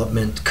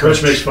development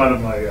coach. Rich makes fun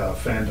of my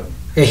fandom.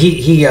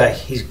 Yeah,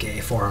 he's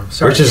gay for him.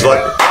 Sorry. Rich is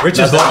lucky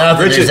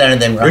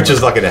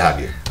to have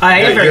you.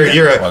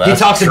 He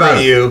talks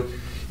about you.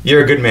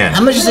 You're a good man.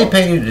 How much does he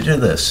pay you to do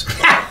this?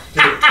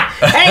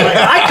 Hey,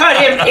 I cut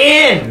him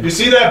in. You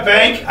see that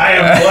bank? I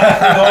am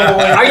laughing all the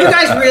way. Are you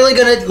guys really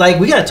gonna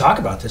we gotta talk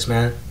about this,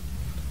 man?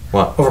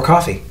 What? Over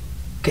coffee,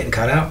 getting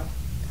cut out.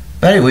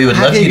 Betty, we would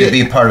love you to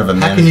be part of a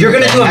management. You're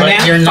going to do a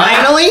management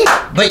finally?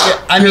 But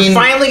you're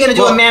finally going to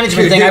do a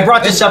management thing. I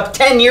brought this up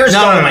 10 years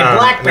ago on my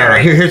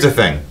BlackBerry. Here's the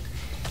thing.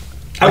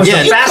 I was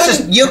the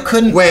fastest. You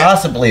couldn't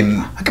possibly.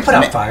 I could put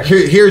out fires.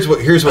 Here's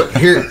what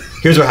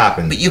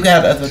happened. But you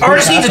got.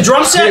 Artist needs a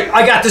drum set.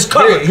 I got this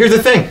covered. Here's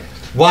the thing.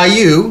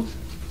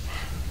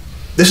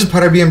 This is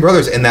part of being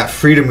brothers, and that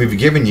freedom we've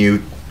given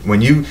you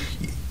when you're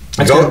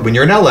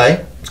in LA.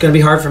 It's going to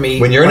be hard for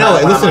me. When you're in LA,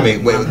 listen to me.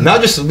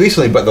 Not just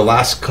recently, but the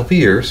last couple of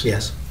years.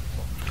 Yes.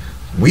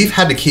 We've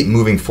had to keep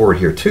moving forward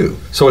here too.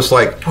 So it's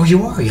like. Oh,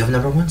 you are. You have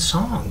 #1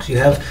 songs. You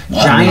have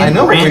giant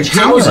ranch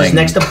houses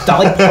next to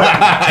Dolly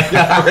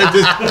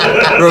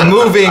Parton. We're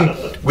moving.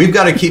 We've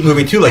got to keep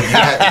moving too. Like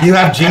you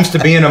have dreams to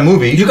be in a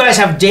movie. You guys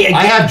have gated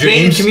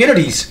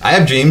communities. I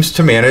have dreams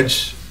to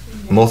manage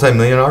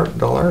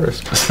multi-million-dollar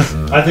artists.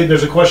 I think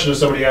there's a question that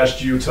somebody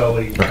asked you,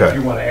 Tully. If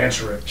you want to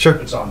answer it, sure.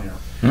 It's on there.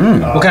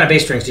 What kind of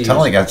bass strings do you use?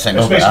 Totally got the same.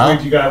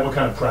 Basically, what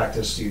kind of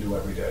practice do you do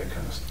every day,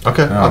 kind of stuff.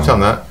 Okay, I'll tell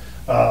them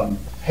that.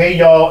 Hey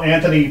y'all,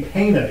 Anthony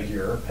Pena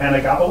here,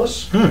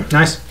 Panicopolis.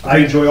 Nice. I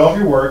enjoy all of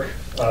your work.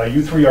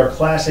 You three are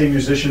Class A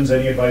musicians.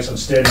 Any advice on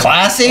standing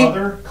Class A?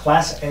 other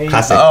Class A?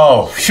 Class A.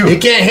 Oh, shoot. You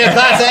can't hit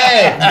Class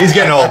A! He's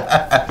getting old.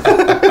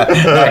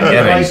 Any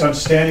advice on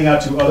standing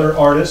out to other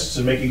artists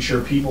and making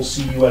sure people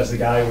see you as the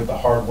guy with the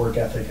hard work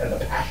ethic and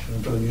the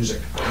passion for the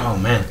music? Oh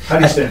man, How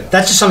do you stand out?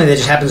 That's just something that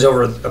just happens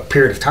over a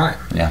period of time.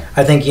 Yeah.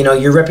 I think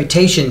your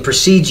reputation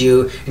precedes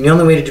you, and the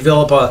only way to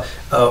develop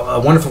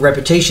a wonderful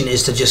reputation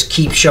is to just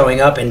keep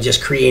showing up and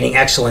just creating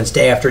excellence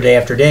day after day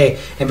after day.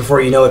 And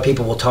before you know it,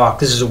 people will talk.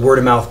 This is a word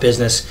of mouth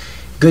business.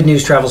 Good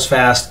news travels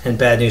fast, and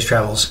bad news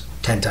travels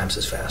 10 times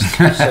as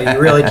fast. So you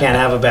really can't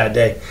have a bad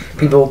day.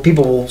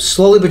 People will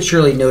slowly but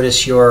surely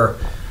notice the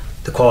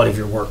quality of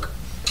your work.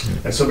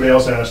 And somebody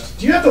else asked,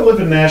 do you have to live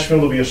in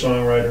Nashville to be a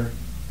songwriter?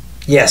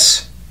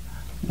 Yes.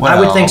 Well, I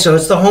would think so.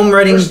 It's the home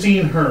writing.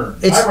 Christine Hearn.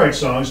 I write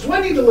songs. Do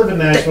I need to live in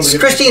Nashville? It's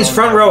Christine's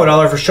front row at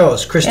all of her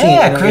shows. Christine.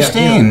 Yeah,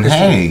 Christine.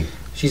 Hey.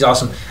 She's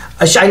awesome.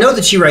 I know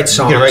that she writes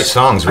songs. You can write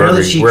songs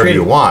wherever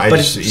you want.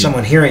 But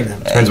someone hearing them.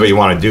 Depends what you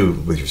want to do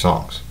with your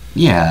songs.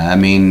 Yeah, I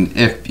mean,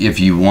 if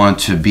you want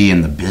to be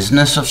in the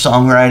business of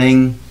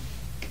songwriting,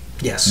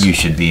 yes, you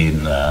should be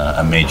in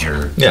a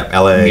major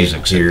LA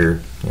music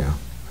here. Yeah.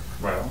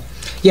 Wow.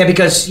 Yeah,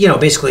 because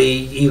basically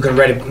you can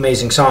write an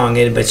amazing song,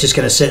 but it's just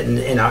going to sit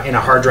in a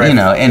hard drive.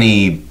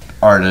 Any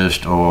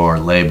artist or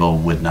label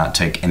would not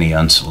take any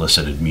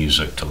unsolicited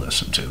music to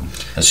listen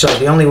to. So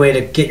the only way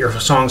to get your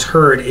songs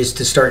heard is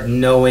to start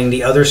knowing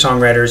the other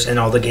songwriters and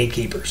all the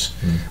gatekeepers,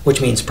 which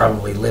means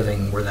probably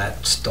living where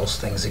those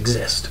things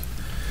exist.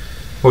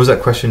 What was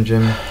that question,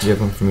 Jim? Do you have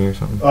one for me or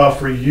something?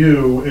 For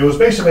you, it was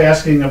basically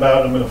asking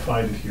about, I'm going to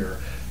find it here,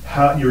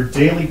 how your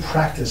daily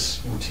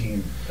practice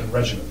routine and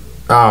regimen.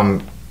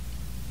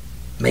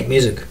 Make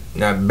music.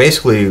 Now,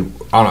 basically,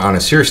 on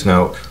a serious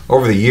note,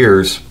 over the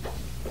years,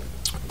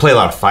 play a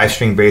lot of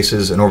 5-string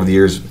basses, and over the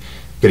years,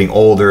 getting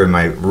older and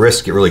my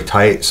wrists get really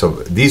tight. So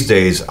these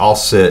days, I'll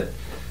sit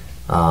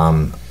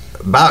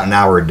about an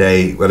hour a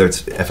day, whether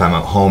it's if I'm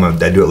at home,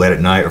 I do it late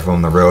at night, or if I'm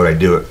on the road, I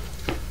do it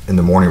in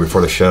the morning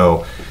before the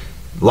show.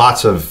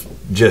 Lots of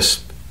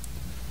just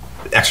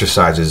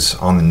exercises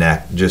on the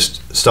neck,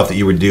 just stuff that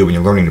you would do when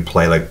you're learning to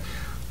play, like a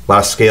lot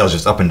of scales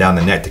just up and down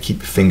the neck to keep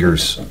your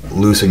fingers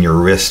loose and your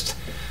wrist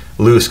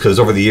loose, because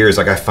over the years,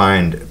 like I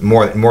find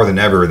more than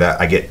ever that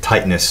I get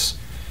tightness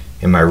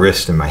in my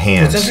wrist and my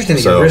hands. It's interesting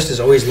that your wrist is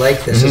always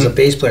like this as a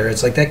bass player.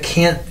 It's like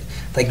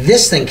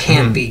this thing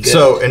can't be good.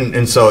 So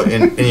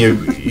and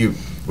you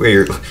wear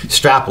your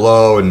strap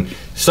low and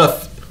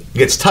stuff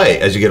gets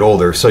tight as you get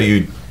older. So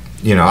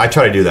I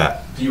try to do that.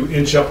 Do you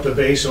inch up the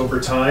bass over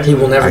time? He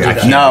will never do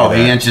that. No,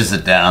 he inches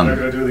it down.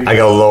 I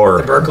go lower.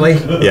 The Berkeley?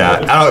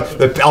 Yeah,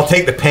 I'll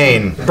take the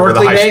pain for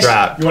the high bass?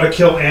 strap. You want to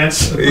kill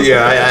ants?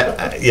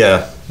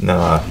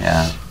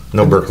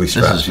 No Berkeley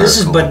straps. This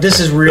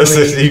is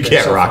really. You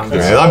can't rock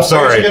this. I'm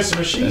sorry. This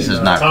is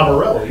not Tom cool.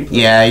 Morello.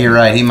 Yeah, you're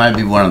right. He might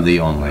be one of the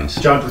onlys.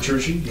 John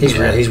Petrucci. He's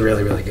really,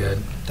 really good.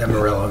 That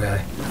Morello guy.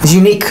 He's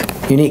unique.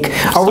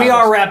 We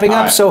are wrapping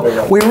up,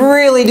 so we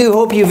really do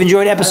hope you've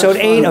enjoyed episode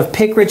 8 of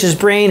Pick Rich's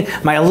Brain.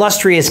 My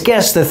illustrious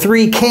guests, the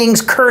 3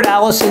 kings, Kurt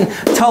Allison,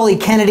 Tully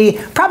Kennedy.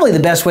 Probably the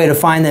best way to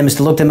find them is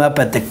to look them up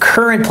at the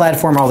current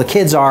platform all the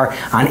kids are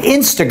on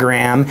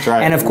Instagram.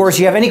 Right. And of course,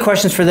 you have any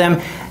questions for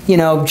them,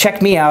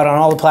 check me out on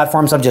all the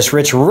platforms. I'm just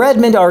Rich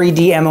Redmond,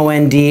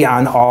 R-E-D-M-O-N-D,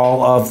 on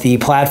all of the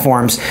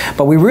platforms.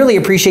 But we really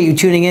appreciate you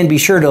tuning in. Be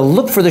sure to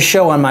look for the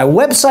show on my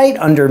website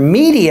under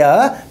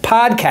Media,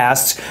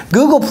 Podcasts,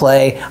 Google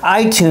Play,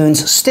 iTunes,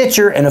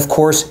 Stitcher, and of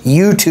course,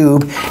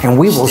 YouTube. And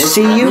we will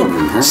see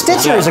you.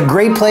 Stitcher is a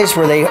great place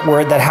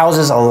that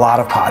houses a lot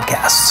of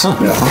podcasts.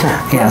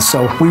 Yeah,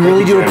 so we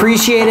really do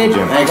appreciate it.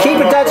 Keep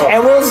in touch,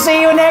 and we'll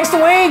see you next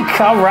week.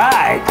 All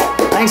right.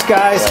 Thanks,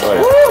 guys.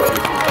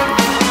 Woo!